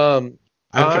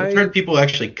 I've heard people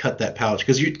actually cut that pouch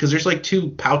because there's like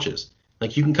 2 pouches.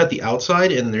 Like you can cut the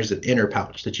outside, and there's an inner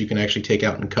pouch that you can actually take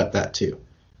out and cut that too.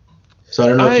 So I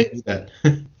don't know if you do that.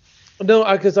 No,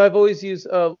 because I've always used.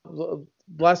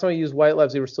 Last time I used White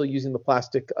Labs, they were still using the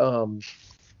plastic,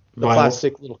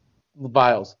 plastic little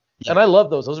vials, and I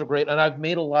love those. Those are great, and I've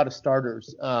made a lot of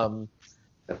starters,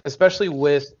 especially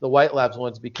with the White Labs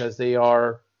ones because they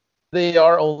are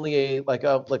only like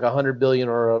 100 billion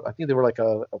I think they were like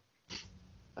a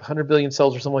 100 billion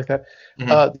cells or something like that.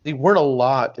 They weren't a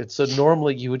lot. So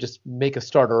normally you would just make a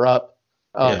starter up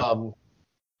and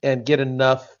get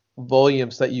enough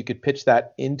volume so that you could pitch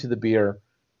that into the beer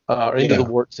or into the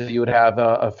wort, so you would have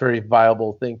a very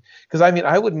viable thing. Because I mean,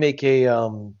 I would make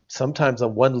sometimes a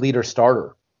 1 liter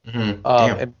starter, and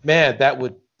man, that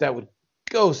would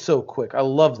go so quick. I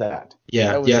love that.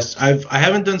 Yeah. Yes. I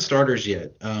haven't done starters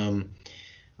yet.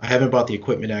 I haven't bought the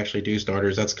equipment to actually do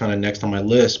starters. That's kind of next on my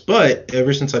list. But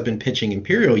ever since I've been pitching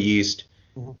Imperial yeast,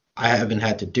 I haven't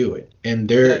had to do it. And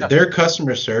their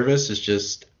customer service is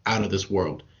just out of this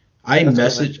world. I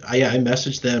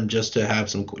messaged them just to have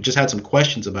some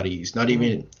questions about a yeast, not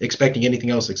even expecting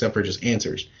anything else except for just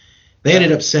answers. They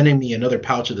ended up sending me another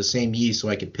pouch of the same yeast so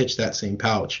I could pitch that same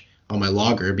pouch on my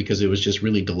lager because it was just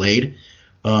really delayed.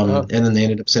 And then they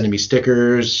ended up sending me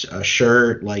stickers, a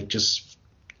shirt, like just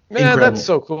incredible. That's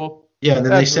so cool. Yeah, and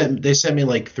then they sent me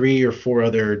like 3 or 4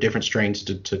 other different strains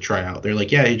to try out. They're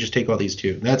like, yeah, you just take all these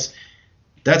too. And that's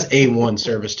A1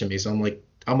 service to me. So I'm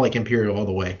like Imperial all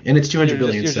the way, and it's 200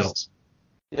 billion cells.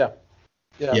 Yeah.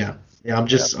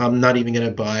 I'm not even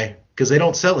gonna buy because they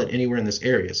don't sell it anywhere in this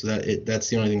area. So that's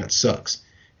the only thing that sucks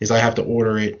is I have to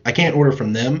order it. I can't order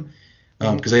from them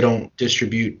because they don't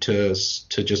distribute to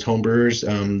just home brewers.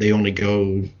 They only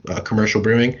go commercial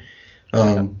brewing.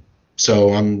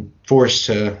 So I'm forced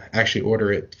to actually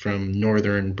order it from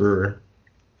Northern Brewer.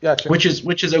 Gotcha. Which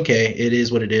is okay. It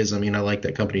is what it is. I mean, I like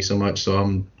that company so much, so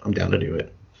I'm down to do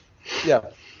it. Yeah.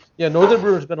 Northern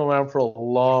Brewer's been around for a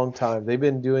long time. They've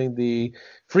been doing the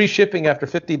free shipping after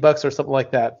 $50 or something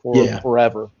like that for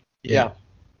forever. Yeah.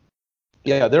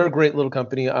 They're a great little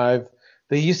company.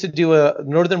 They used to do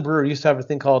Northern Brewer used to have a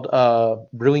thing called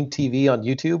Brewing TV on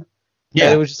YouTube. Yeah.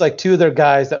 And it was just like 2 of their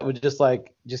guys that would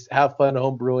just have fun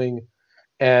home brewing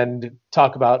and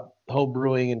talk about home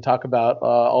brewing and talk about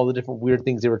all the different weird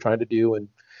things they were trying to do. And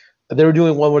they were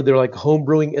doing one where they were like home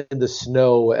brewing in the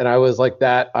snow. And I was like,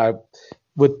 that I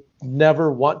would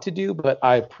never want to do, but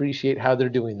I appreciate how they're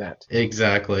doing that.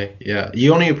 Exactly. Yeah.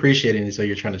 You only appreciate it until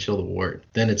you're trying to chill the wort.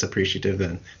 Then it's appreciative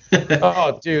then.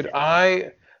 Oh, dude,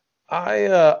 I've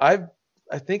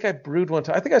I think I brewed one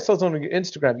time. I think I saw something on your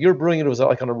Instagram. You were brewing it. Was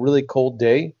like on a really cold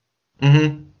day?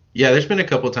 Mm-hmm. Yeah, there's been a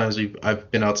couple of times I've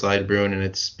been outside brewing and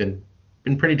it's been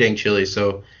pretty dang chilly.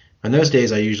 So on those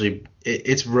days,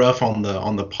 it's rough on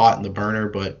the pot and the burner,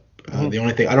 but the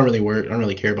only thing I don't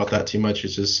really care about that too much.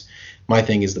 It's just my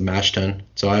thing is the mash tun.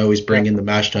 So I always bring in the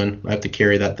mash tun. I have to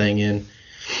carry that thing in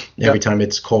every time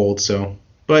it's cold. So,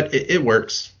 but it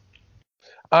works.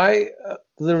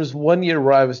 There was one year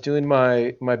where I was doing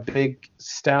my big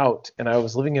stout, and I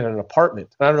was living in an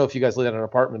apartment. I don't know if you guys live in an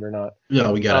apartment or not.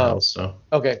 No, we got a house. So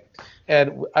okay,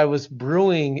 and I was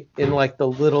brewing in like the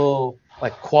little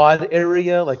like quad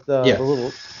area, like the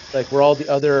little like where all the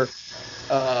other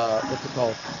what's it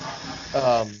called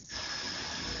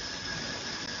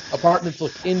apartments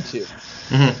look into.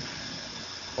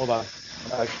 Mm-hmm. Hold on,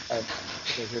 I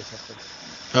hear something.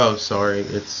 Oh, sorry,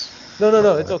 it's.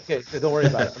 No, it's okay. Don't worry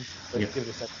about it. Give it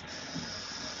a second.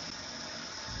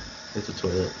 It's a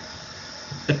toilet.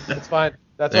 It's fine.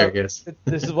 That's there it goes.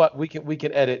 This is what we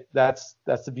can edit. That's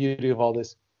the beauty of all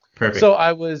this. Perfect. So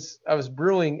I was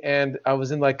brewing, and I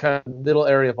was in like kind of middle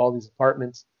area of all these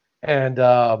apartments, and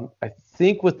I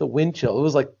think with the wind chill, it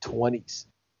was like 20s.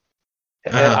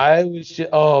 And I was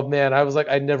just, oh man, I was like,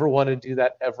 I never want to do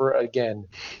that ever again.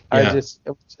 Yeah.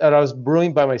 I was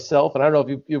brewing by myself, and I don't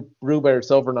know if you brew by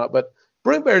yourself or not, but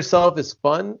brewing by yourself is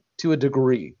fun to a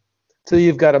degree. So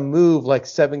you've got to move like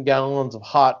 7 gallons of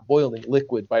hot boiling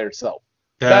liquid by yourself.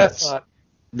 That's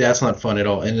not fun at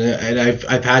all. And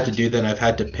I've had to do that. And I've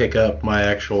had to pick up my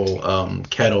actual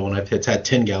kettle, and it's had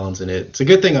 10 gallons in it. It's a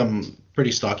good thing I'm a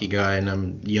pretty stocky guy and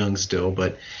I'm young still,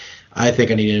 but I think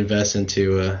I need to invest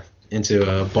into a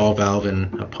ball valve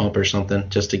and a pump or something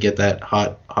just to get that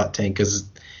hot tank, because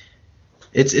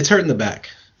it's hurting the back.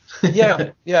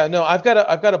 yeah. No, I've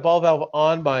got a ball valve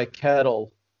on my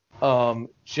kettle,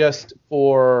 just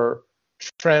for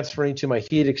transferring to my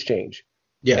heat exchange.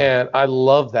 Yeah. And I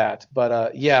love that. But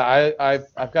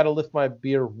I've got to lift my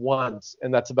beer once,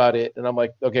 and that's about it. And I'm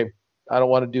like, okay, I don't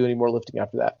want to do any more lifting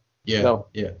after that. Yeah. No.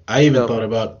 Yeah. I even thought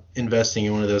about investing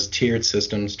in one of those tiered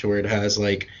systems to where it has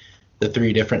like the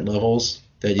 3 different levels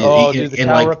that you the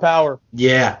Tower of Power.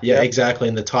 Yeah, exactly.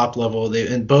 In the top level,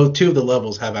 two of the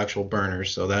levels have actual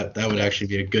burners, so that would actually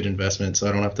be a good investment. So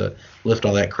I don't have to lift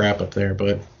all that crap up there.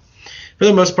 But for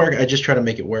the most part, I just try to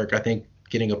make it work. I think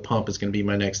getting a pump is going to be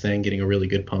my next thing. Getting a really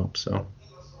good pump. So.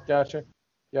 Gotcha.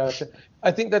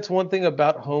 I think that's one thing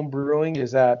about home brewing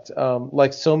is that,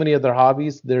 like so many other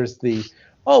hobbies, there's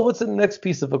what's the next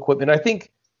piece of equipment? I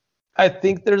think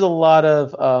there's a lot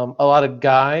of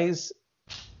guys.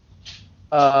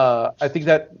 I think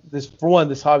that this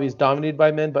hobby is dominated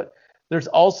by men, but there's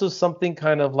also something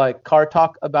kind of like car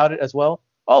talk about it as well.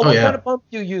 Oh, what kind of pump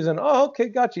you using? Oh, okay,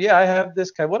 gotcha. Yeah, I have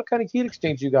this kind. What kind of heat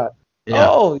exchange you got? Yeah.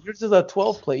 Oh, yours is a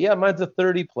 12 plate. Yeah, mine's a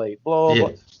 30 plate. Blah blah.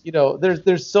 Blah.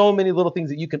 There's so many little things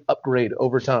that you can upgrade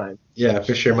over time. Yeah,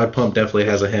 for sure. My pump definitely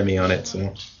has a Hemi on it,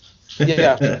 so.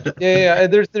 Yeah.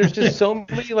 And there's just so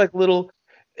many like little.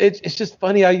 It's just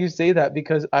funny how you say that,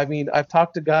 because I mean I've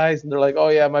talked to guys and they're like, oh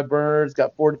yeah, my burner's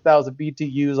got 40,000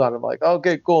 BTUs on it. I'm like,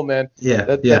 okay, cool, man.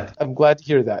 Yeah. I'm glad to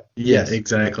hear that. Yeah,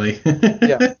 exactly.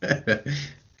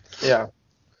 Yeah.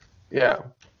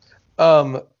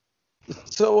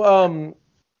 So I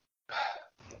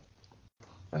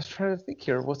was trying to think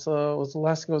here. What's the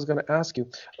last thing I was going to ask you?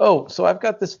 Oh, so I've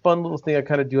got this fun little thing I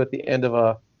kind of do at the end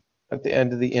of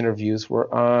the interviews where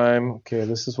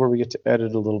this is where we get to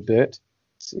edit a little bit.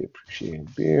 Let's see, appreciating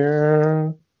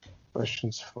beer.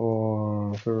 Questions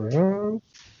for let's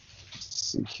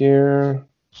see here.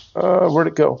 Where'd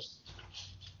it go?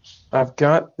 I've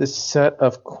got this set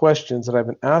of questions that I've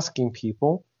been asking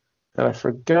people, and I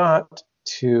forgot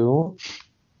to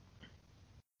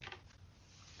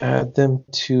add them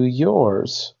to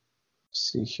yours.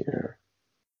 Let's see here.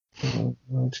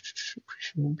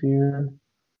 Appreciating beer.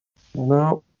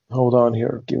 No, hold on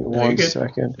here. Give me 1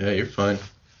 second. Yeah, you're fine.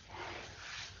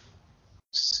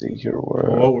 Let's see here.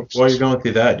 While you're going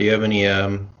through that, do you have any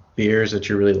beers that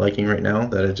you're really liking right now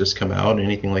that have just come out,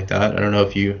 anything like that? I don't know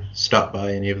if you stopped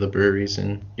by any of the breweries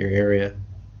in your area.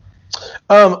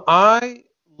 I've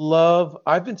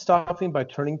been stopping by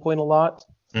Turning Point a lot.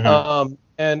 Mm-hmm.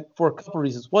 And for a couple of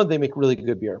reasons. One, they make really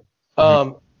good beer.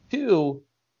 Mm-hmm. Two,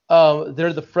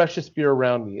 they're the freshest beer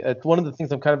around me. It's one of the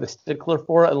things I'm kind of a stickler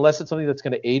for, unless it's something that's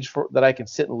going to age that I can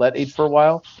sit and let age for a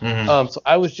while. Mm-hmm. So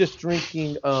I was just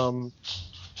drinking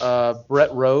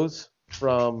Brett Rose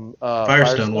from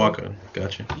Firestone Walker.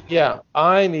 Gotcha. Yeah,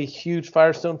 I'm a huge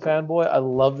Firestone fanboy. I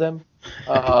love them.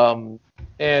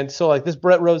 And so like this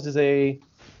Brett Rose is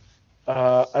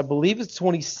I believe it's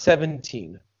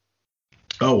 2017.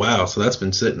 Oh wow, so that's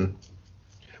been sitting.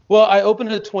 Well, I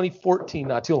opened it in 2014,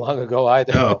 not too long ago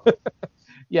either. Oh,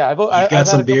 Yeah, you've got I've had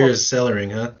some a couple. beers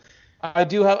cellaring, huh? I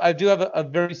do have a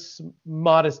very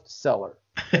modest cellar.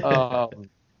 Um,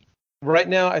 right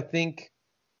now, I think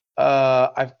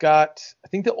I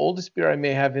think the oldest beer I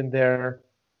may have in there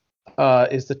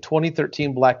is the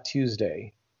 2013 Black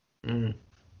Tuesday. Mm,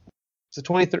 It's a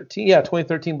 2013, yeah,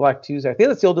 2013 Black Tuesday. I think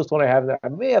that's the oldest one I have there. I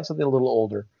may have something a little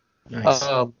older. nice.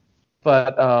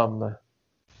 But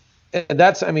and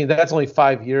that's only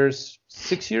 5 years,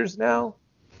 6 years now.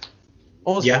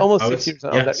 Almost 6 years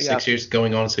now. Yeah, 6 years,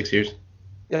 going on 6 years.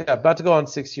 Yeah, about to go on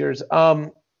 6 years.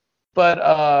 But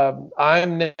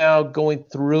I'm now going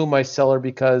through my cellar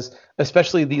because,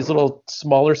 especially these little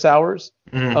smaller sours,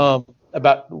 Mm,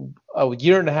 about a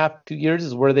year and a half, 2 years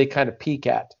is where they kind of peak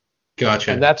at,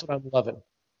 gotcha. and that's what I'm loving.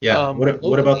 Yeah. What about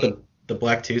Locally, the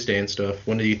Black Tuesday and stuff?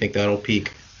 When do you think that'll peak?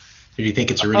 Or do you think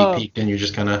it's already peaked and you're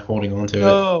just kind of holding on to it?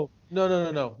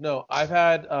 no. I've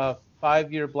had a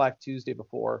 5 year Black Tuesday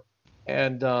before,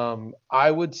 and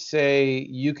I would say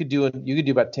you could do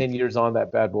about 10 years on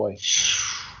that bad boy.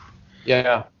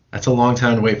 Yeah. That's a long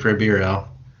time to wait for a beer, Al.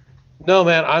 No,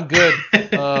 man, I'm good.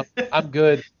 I'm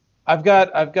good. I've got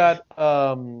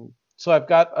so I've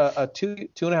got a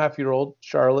 2.5 year old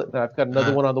Charlotte, and I've got another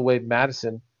Uh-huh. one on the way,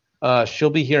 Madison. She'll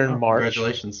be here in Oh, March.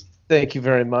 congratulations. Thank you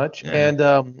very much. Yeah. And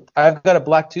I've got a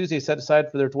Black Tuesday set aside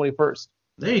for their 21st.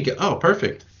 There you go. Oh,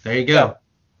 perfect. There you go. Yeah.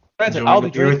 Granted, Enjoying I'll a be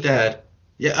beer with drinking, Dad.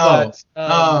 Yeah. Oh.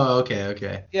 but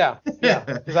Okay. yeah,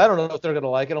 because I don't know if they're gonna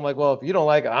like it. I'm like, well, if you don't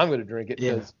like it, I'm gonna drink it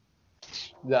Yeah. because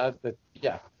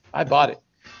yeah, I bought it.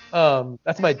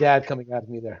 That's my dad coming at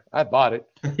me there. I bought it.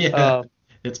 Yeah. Um,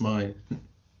 It's mine.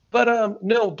 but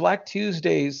no, Black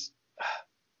Tuesdays.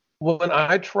 When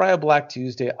I try a Black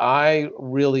Tuesday, I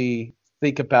really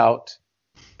think about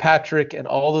Patrick and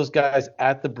all those guys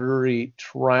at the brewery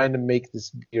trying to make this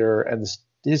beer and the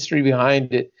history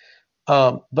behind it,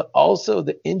 but also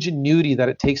the ingenuity that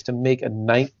it takes to make a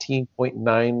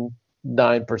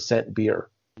 19.99% beer.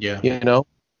 Yeah. You know,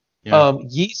 Yeah.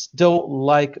 yeast don't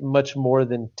like much more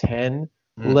than 10,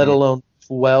 Mhm. let alone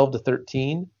 12 to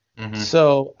 13. Mhm.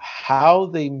 So how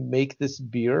they make this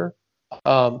beer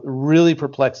really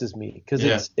perplexes me because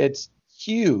Yeah. it's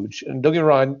huge, and don't get me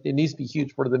wrong, it needs to be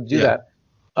huge for them to do Yeah.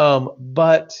 that.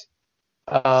 But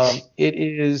it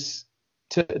is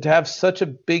to have such a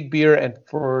big beer and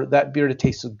for that beer to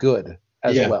taste so good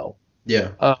as Yeah. well.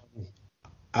 Yeah. Um,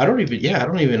 I don't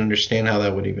even understand how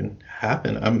that would even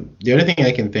happen. The only thing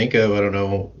I can think of, I don't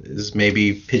know, is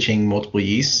maybe pitching multiple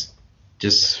yeasts.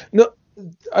 Just no,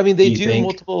 I mean they You do think?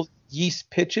 multiple yeast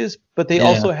pitches, but they Yeah.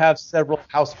 also have several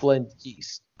house blend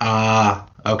yeast.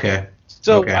 okay.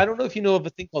 So Okay. I don't know if you know of a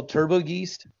thing called turbo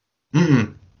yeast.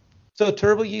 Mm. So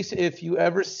turbo yeast, if you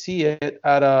ever see it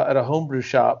at a homebrew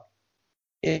shop,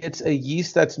 it's a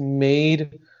yeast that's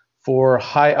made for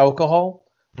high alcohol,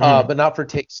 but not for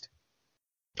taste.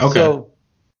 Okay. So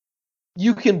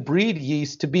you can breed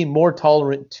yeast to be more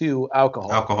tolerant to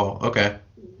alcohol. Alcohol. Okay.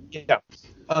 Yeah.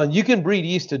 You can breed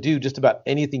yeast to do just about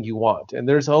anything you want. And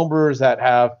there's homebrewers that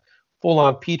have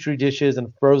full-on petri dishes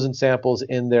and frozen samples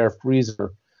in their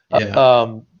freezer Yeah.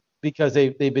 because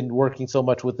they've been working so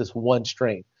much with this one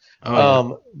strain.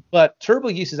 Oh, But turbo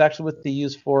yeast is actually what they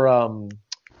use for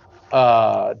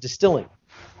distilling.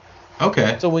 yeah.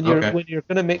 Okay. So when you're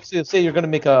gonna make, so say you're gonna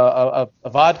make a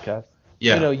vodka,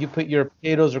 Yeah. you put your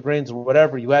potatoes or grains or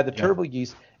whatever, you add the Yeah. turbo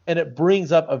yeast, and it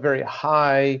brings up a very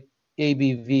high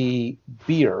ABV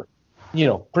beer,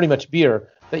 pretty much beer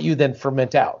that you then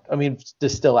ferment out. I mean,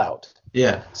 distill out.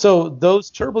 Yeah. So those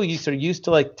turbo yeasts are used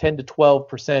to like 10 to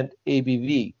 12%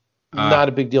 ABV. Not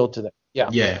a big deal to them. Yeah.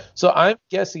 Yeah. So I'm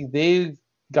guessing they've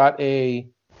got a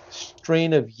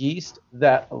strain of yeast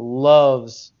that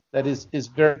is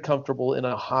very comfortable in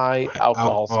a high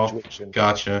alcohol situation.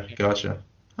 Gotcha.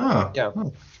 Oh. Yeah.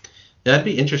 Oh. That'd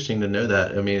be interesting to know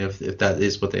that. I mean, if that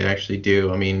is what they actually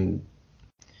do. I mean,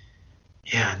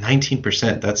 yeah,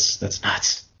 19%. That's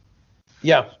nuts.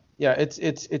 Yeah.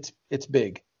 It's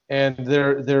big, and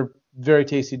they're very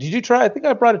tasty. Did you try? I think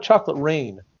I brought a chocolate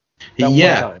rain. That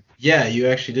Yeah. one time. Yeah, you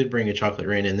actually did bring a chocolate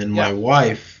rain, and then Yeah. my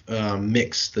wife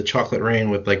mixed the chocolate rain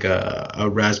with like a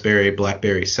raspberry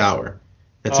blackberry sour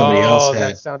that somebody else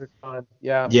had. That sounded fun.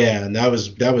 Yeah. Yeah, and that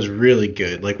was really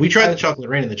good. Like we tried the chocolate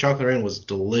rain, and the chocolate rain was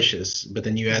delicious. But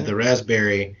then you add the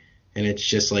raspberry, and it's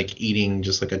just like eating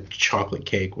just like a chocolate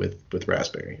cake with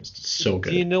raspberry. It's so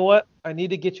good. Do you know what? I need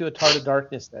to get you a Tart of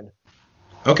Darkness then.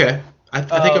 Okay, I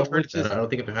think I've heard which of that. is- I don't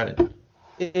think I've had it.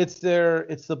 It's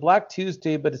the Black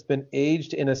Tuesday, but it's been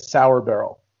aged in a sour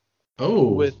barrel.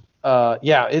 Oh, With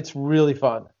it's really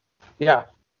fun. Yeah.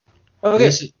 Okay.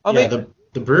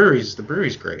 the brewery's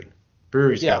great.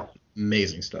 Brewery's Yeah. got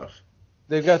amazing stuff.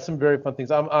 They've got some very fun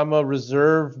things. I'm a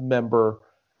reserve member.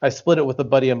 I split it with a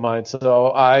buddy of mine.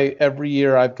 So every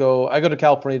year I go to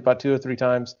California about 2 or 3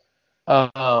 times.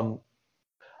 Um,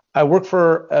 I work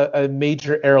for a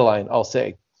major airline, I'll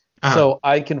say. Uh-huh. So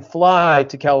I can fly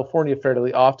to California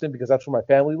fairly often because that's where my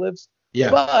family lives.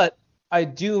 Yeah. But I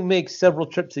do make several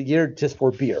trips a year just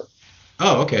for beer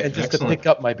Oh, okay. and just Excellent. to pick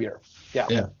up my beer. Yeah.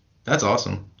 Yeah, that's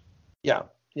awesome. Yeah.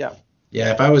 Yeah.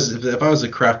 Yeah, if I was a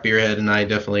craft beer head and I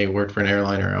definitely worked for an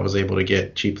airliner, I was able to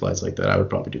get cheap flights like that, I would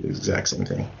probably do the exact same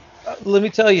thing. Let me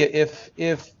tell you, if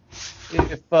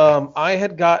I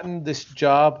had gotten this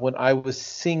job when I was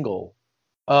single,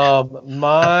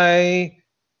 my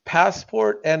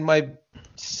passport and my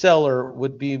cellar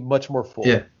would be much more full.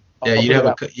 Yeah,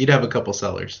 I'll put you'd have a couple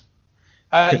sellers.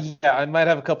 yeah, I might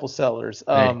have a couple sellers.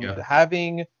 There you go.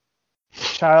 Having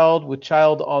child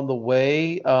on the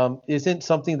way isn't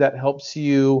something that helps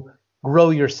you grow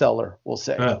your cellar, we'll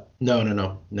say.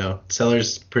 No.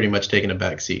 Sellers pretty much taking a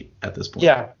back seat at this point.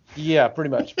 Yeah, pretty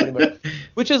much,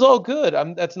 which is all good.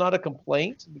 That's not a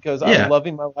complaint because Yeah. I'm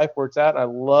loving my life where it's at. I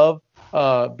love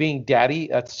being daddy.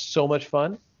 That's so much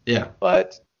fun. Yeah.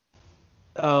 But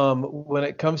when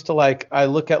it comes to like, I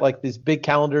look at like these big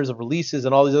calendars of releases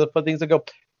and all these other fun things, I go,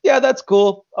 yeah, that's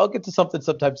cool. I'll get to something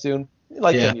sometime soon, in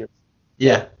like 10 years.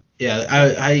 Yeah.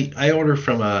 I order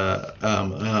from a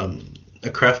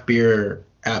craft beer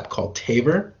app called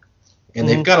Taver, and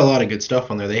they've got a lot of good stuff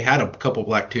on there. They had a couple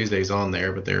Black Tuesdays on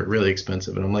there, but they're really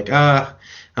expensive, and I'm like, I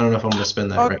don't know if I'm gonna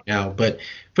spend that right now. But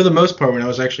for the most part, when I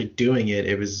was actually doing it,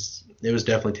 it was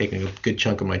definitely taking a good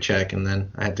chunk of my check, and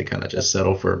then I had to kind of just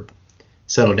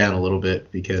settle down a little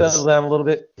bit because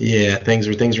yeah, things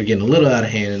were getting a little out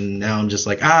of hand, and now I'm just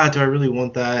like, do I really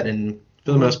want that? And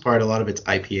for the most part, a lot of it's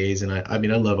IPAs, and I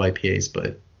mean I love IPAs,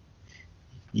 but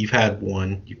you've had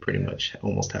one, you pretty much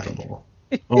almost had them all.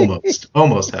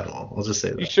 Almost had them all. I'll just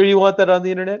say that. You sure you want that on the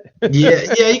internet?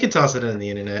 Yeah, you can toss it on the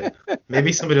internet.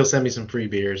 Maybe somebody will send me some free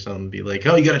beer or something, and be like,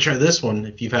 oh, you got to try this one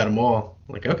if you've had them all.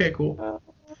 I'm like, okay, cool.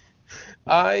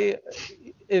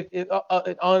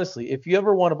 Honestly, if you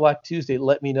ever want a Black Tuesday,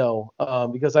 let me know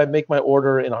because I make my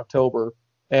order in October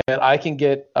and I can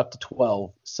get up to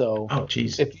 12. So Oh,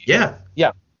 jeez. yeah.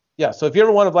 So if you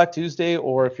ever want a Black Tuesday,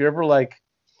 or if you're ever like,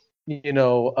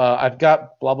 I've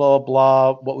got blah blah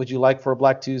blah. What would you like for a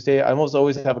Black Tuesday? I almost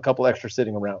always have a couple extra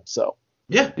sitting around. So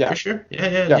yeah, for sure.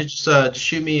 Yeah. You just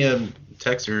shoot me a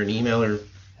text or an email, or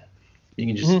you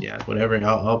can just whatever. And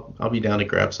I'll be down to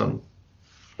grab some.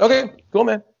 Okay, cool,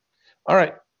 man. All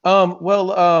right.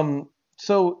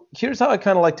 So here's how I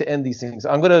kind of like to end these things.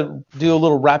 I'm gonna do a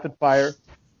little rapid fire,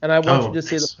 and I want you to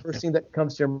say the first thing that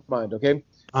comes to your mind. Okay.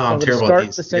 I'm terrible start at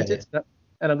these. the sentence,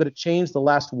 and I'm gonna change the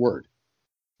last word.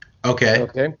 Okay.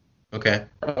 Okay.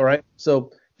 All right.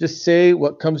 So just say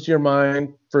what comes to your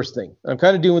mind first thing. I'm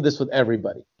kind of doing this with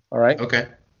everybody. All right. Okay.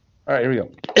 All right. Here we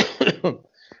go.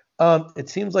 It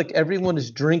seems like everyone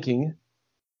is drinking.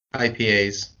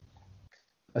 IPAs.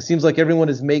 It seems like everyone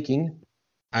is making.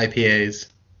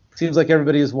 IPAs. Seems like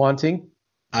everybody is wanting.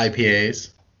 IPAs.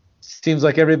 Seems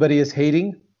like everybody is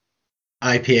hating.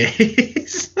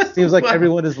 IPAs. Seems like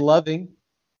everyone is loving.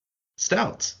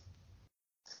 Stouts.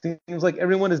 Seems like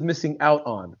everyone is missing out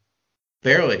on.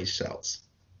 Barrel-aged stouts.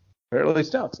 Barrel-aged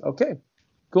stouts. Okay.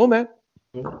 Cool, man.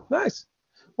 Cool. Nice.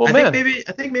 Well, I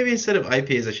think maybe instead of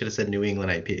IPAs, I should have said New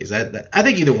England IPAs. I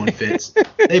think either one fits.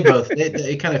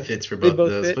 It kind of fits for both of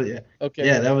those. Fit? But yeah. Okay.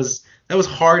 Yeah, that was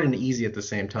hard and easy at the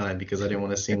same time because I didn't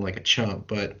want to seem like a chump.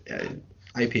 But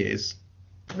IPAs.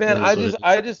 Man,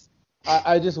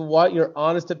 I just want your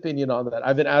honest opinion on that.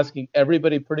 I've been asking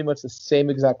everybody pretty much the same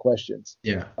exact questions.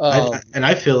 Yeah,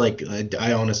 I feel like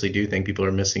I honestly do think people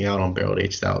are missing out on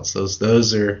barrel-aged stouts.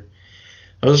 Those are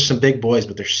some big boys,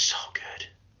 but they're so good.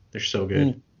 They're so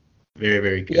good. Very,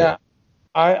 very good. Yeah,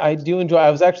 I do enjoy.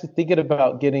 I was actually thinking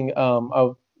about getting.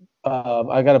 I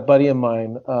got a buddy of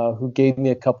mine who gave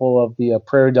me a couple of the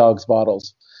Prairie Dogs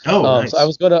bottles. Oh, nice. So I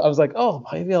was like, oh,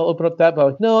 maybe I'll open up that. But I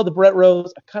was like, no, the Brett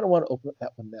Rose. I kind of want to open up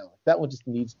that one now. That one just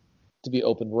needs to be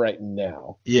opened right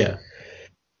now. Yeah.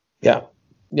 Yeah.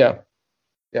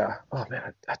 Oh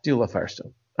man, I do love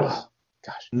Firestone. Oh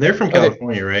gosh. They're from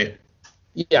California, right?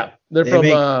 Yeah, they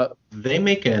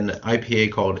make an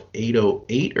IPA called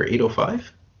 808 or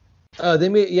 805. They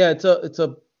make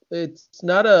it's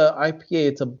not a IPA.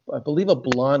 It's I believe a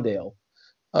blonde ale.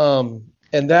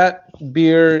 And that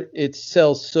beer, it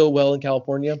sells so well in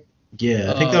California.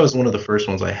 Yeah, I think that was one of the first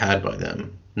ones I had by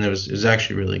them, and it was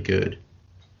actually really good.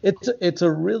 It's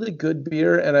a really good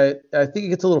beer, and I think it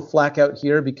gets a little flack out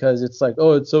here because it's like,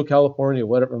 oh, it's so California,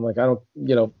 whatever. I'm like, I don't,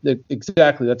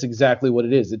 exactly. That's exactly what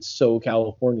it is. It's so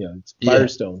California. It's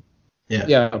Firestone.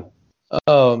 Yeah.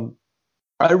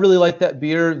 I really like that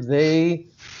beer.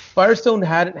 Firestone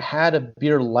hadn't had a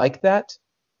beer like that,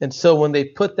 and so when they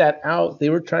put that out, they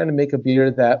were trying to make a beer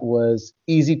that was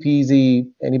easy peasy.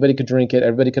 Anybody could drink it.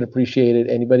 Everybody could appreciate it.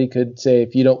 Anybody could say,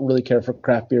 if you don't really care for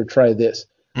craft beer, try this.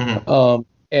 Mm-hmm.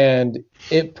 And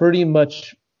it pretty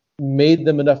much made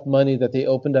them enough money that they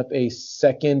opened up a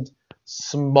second,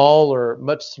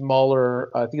 much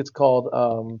smaller, I think it's called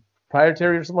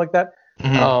Proprietary or something like that,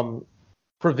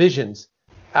 Provisions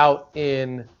out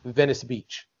in Venice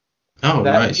Beach. Oh,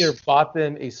 that nice. beer bought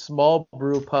them a small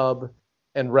brew pub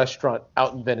and restaurant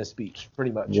out in Venice Beach,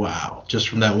 pretty much. Wow, just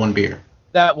from that one beer.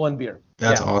 That one beer.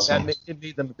 That's awesome. It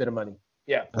made them a bit of money.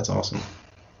 Yeah. That's awesome.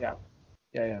 Yeah.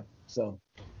 So,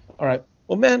 all right.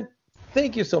 Well, man,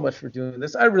 thank you so much for doing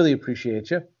this. I really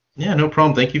appreciate you. Yeah, no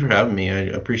problem. Thank you for having me. I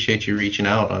appreciate you reaching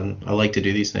out. I like to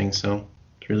do these things, so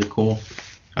it's really cool.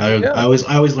 I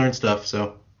always learn stuff,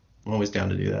 so I'm always down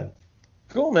to do that.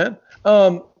 Cool, man.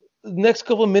 Next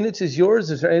couple of minutes is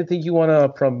yours. Is there anything you want to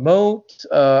promote?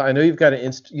 I know you've got an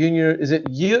is it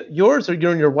yours or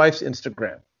you're on your wife's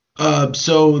Instagram?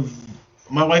 So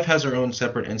my wife has her own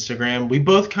separate Instagram. We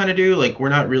both kind of do. Like, I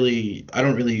don't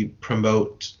really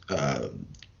promote,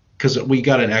 because we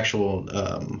got an actual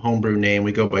homebrew name.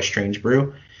 We go by Strange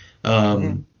Brew.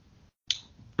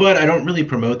 But I don't really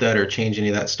promote that or change any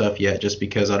of that stuff yet, just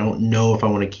because I don't know if I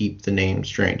want to keep the name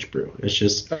Strange Brew. It's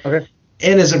just, okay.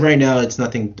 And as of right now, it's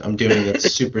nothing I'm doing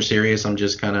that's super serious. I'm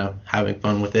just kind of having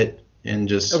fun with it and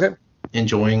just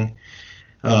enjoying,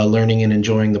 learning and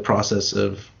enjoying the process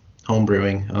of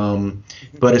homebrewing.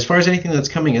 But as far as anything that's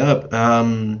coming up,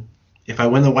 if I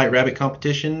win the White Rabbit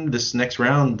competition this next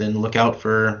round, then look out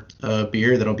for a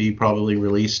beer that'll be probably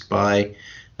released by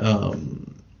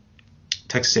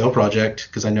Texas Ale Project,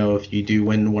 because I know if you do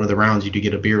win one of the rounds, you do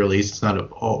get a beer release. It's not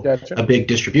a big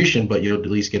distribution, but you'll at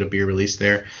least get a beer release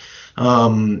there.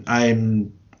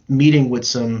 I'm meeting with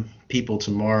some people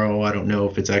tomorrow. I don't know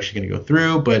if it's actually going to go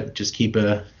through, but just keep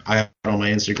an eye out on my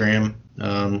Instagram.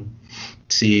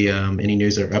 See any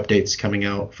news or updates coming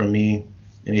out from me,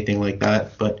 anything like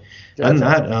that. But other than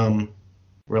that,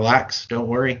 relax, don't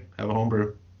worry, have a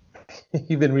homebrew.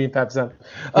 You've been reading Pap's Sound.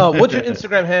 What's your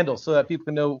Instagram handle so that people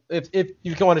can know if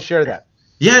you want to share that?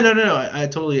 Yeah, no, I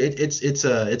totally.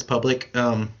 It's public.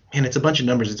 And it's a bunch of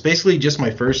numbers. It's basically just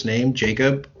my first name,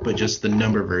 Jacob, but just the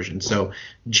number version. So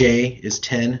J is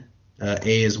 10,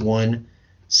 A is 1,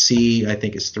 C I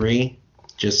think is 3.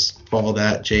 Just follow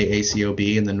that,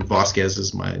 JACOB, and then Vasquez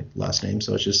is my last name.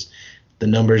 So it's just the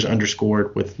numbers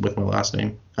underscored with my last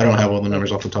name. I don't have all the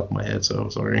numbers off the top of my head, so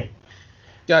sorry.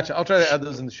 Gotcha. I'll try to add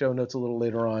those in the show notes a little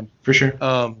later on. For sure.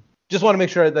 Just want to make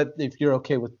sure that if you're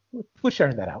okay with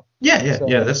sharing that out. Yeah,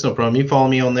 that's no problem. You follow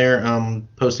me on there.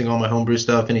 Posting all my homebrew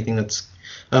stuff, anything that's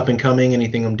up and coming,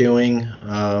 anything I'm doing.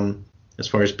 As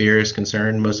far as beer is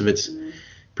concerned, most of it's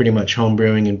pretty much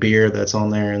homebrewing and beer that's on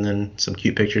there, and then some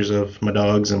cute pictures of my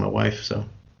dogs and my wife. So.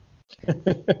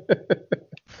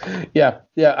 Yeah.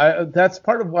 That's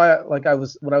part of why, when I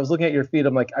was looking at your feed,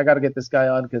 I'm like, I got to get this guy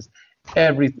on because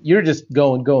you're just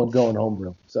going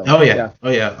homebrew. So. Oh yeah.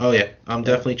 I'm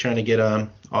definitely trying to get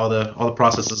all the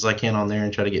processes I can on there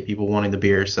and try to get people wanting the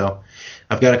beer. So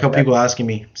I've got a couple people asking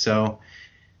me. So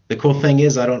the cool thing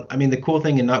is the cool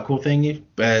thing and not cool thing,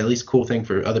 but at least cool thing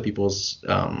for other people's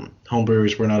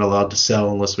homebrewers, we're not allowed to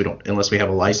sell unless we have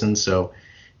a license. So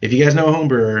if you guys know a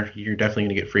homebrewer, you're definitely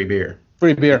gonna get free beer.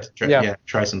 Free beer.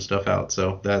 Try some stuff out.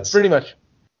 So that's pretty much.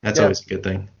 That's always a good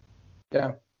thing.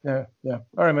 Yeah. All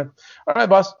right, man. All right,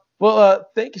 boss. Well,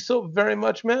 thank you so very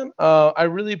much, man. I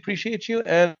really appreciate you,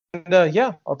 and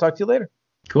I'll talk to you later.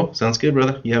 Cool. Sounds good,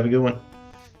 brother. You have a good one.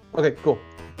 Okay, cool.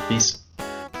 Peace.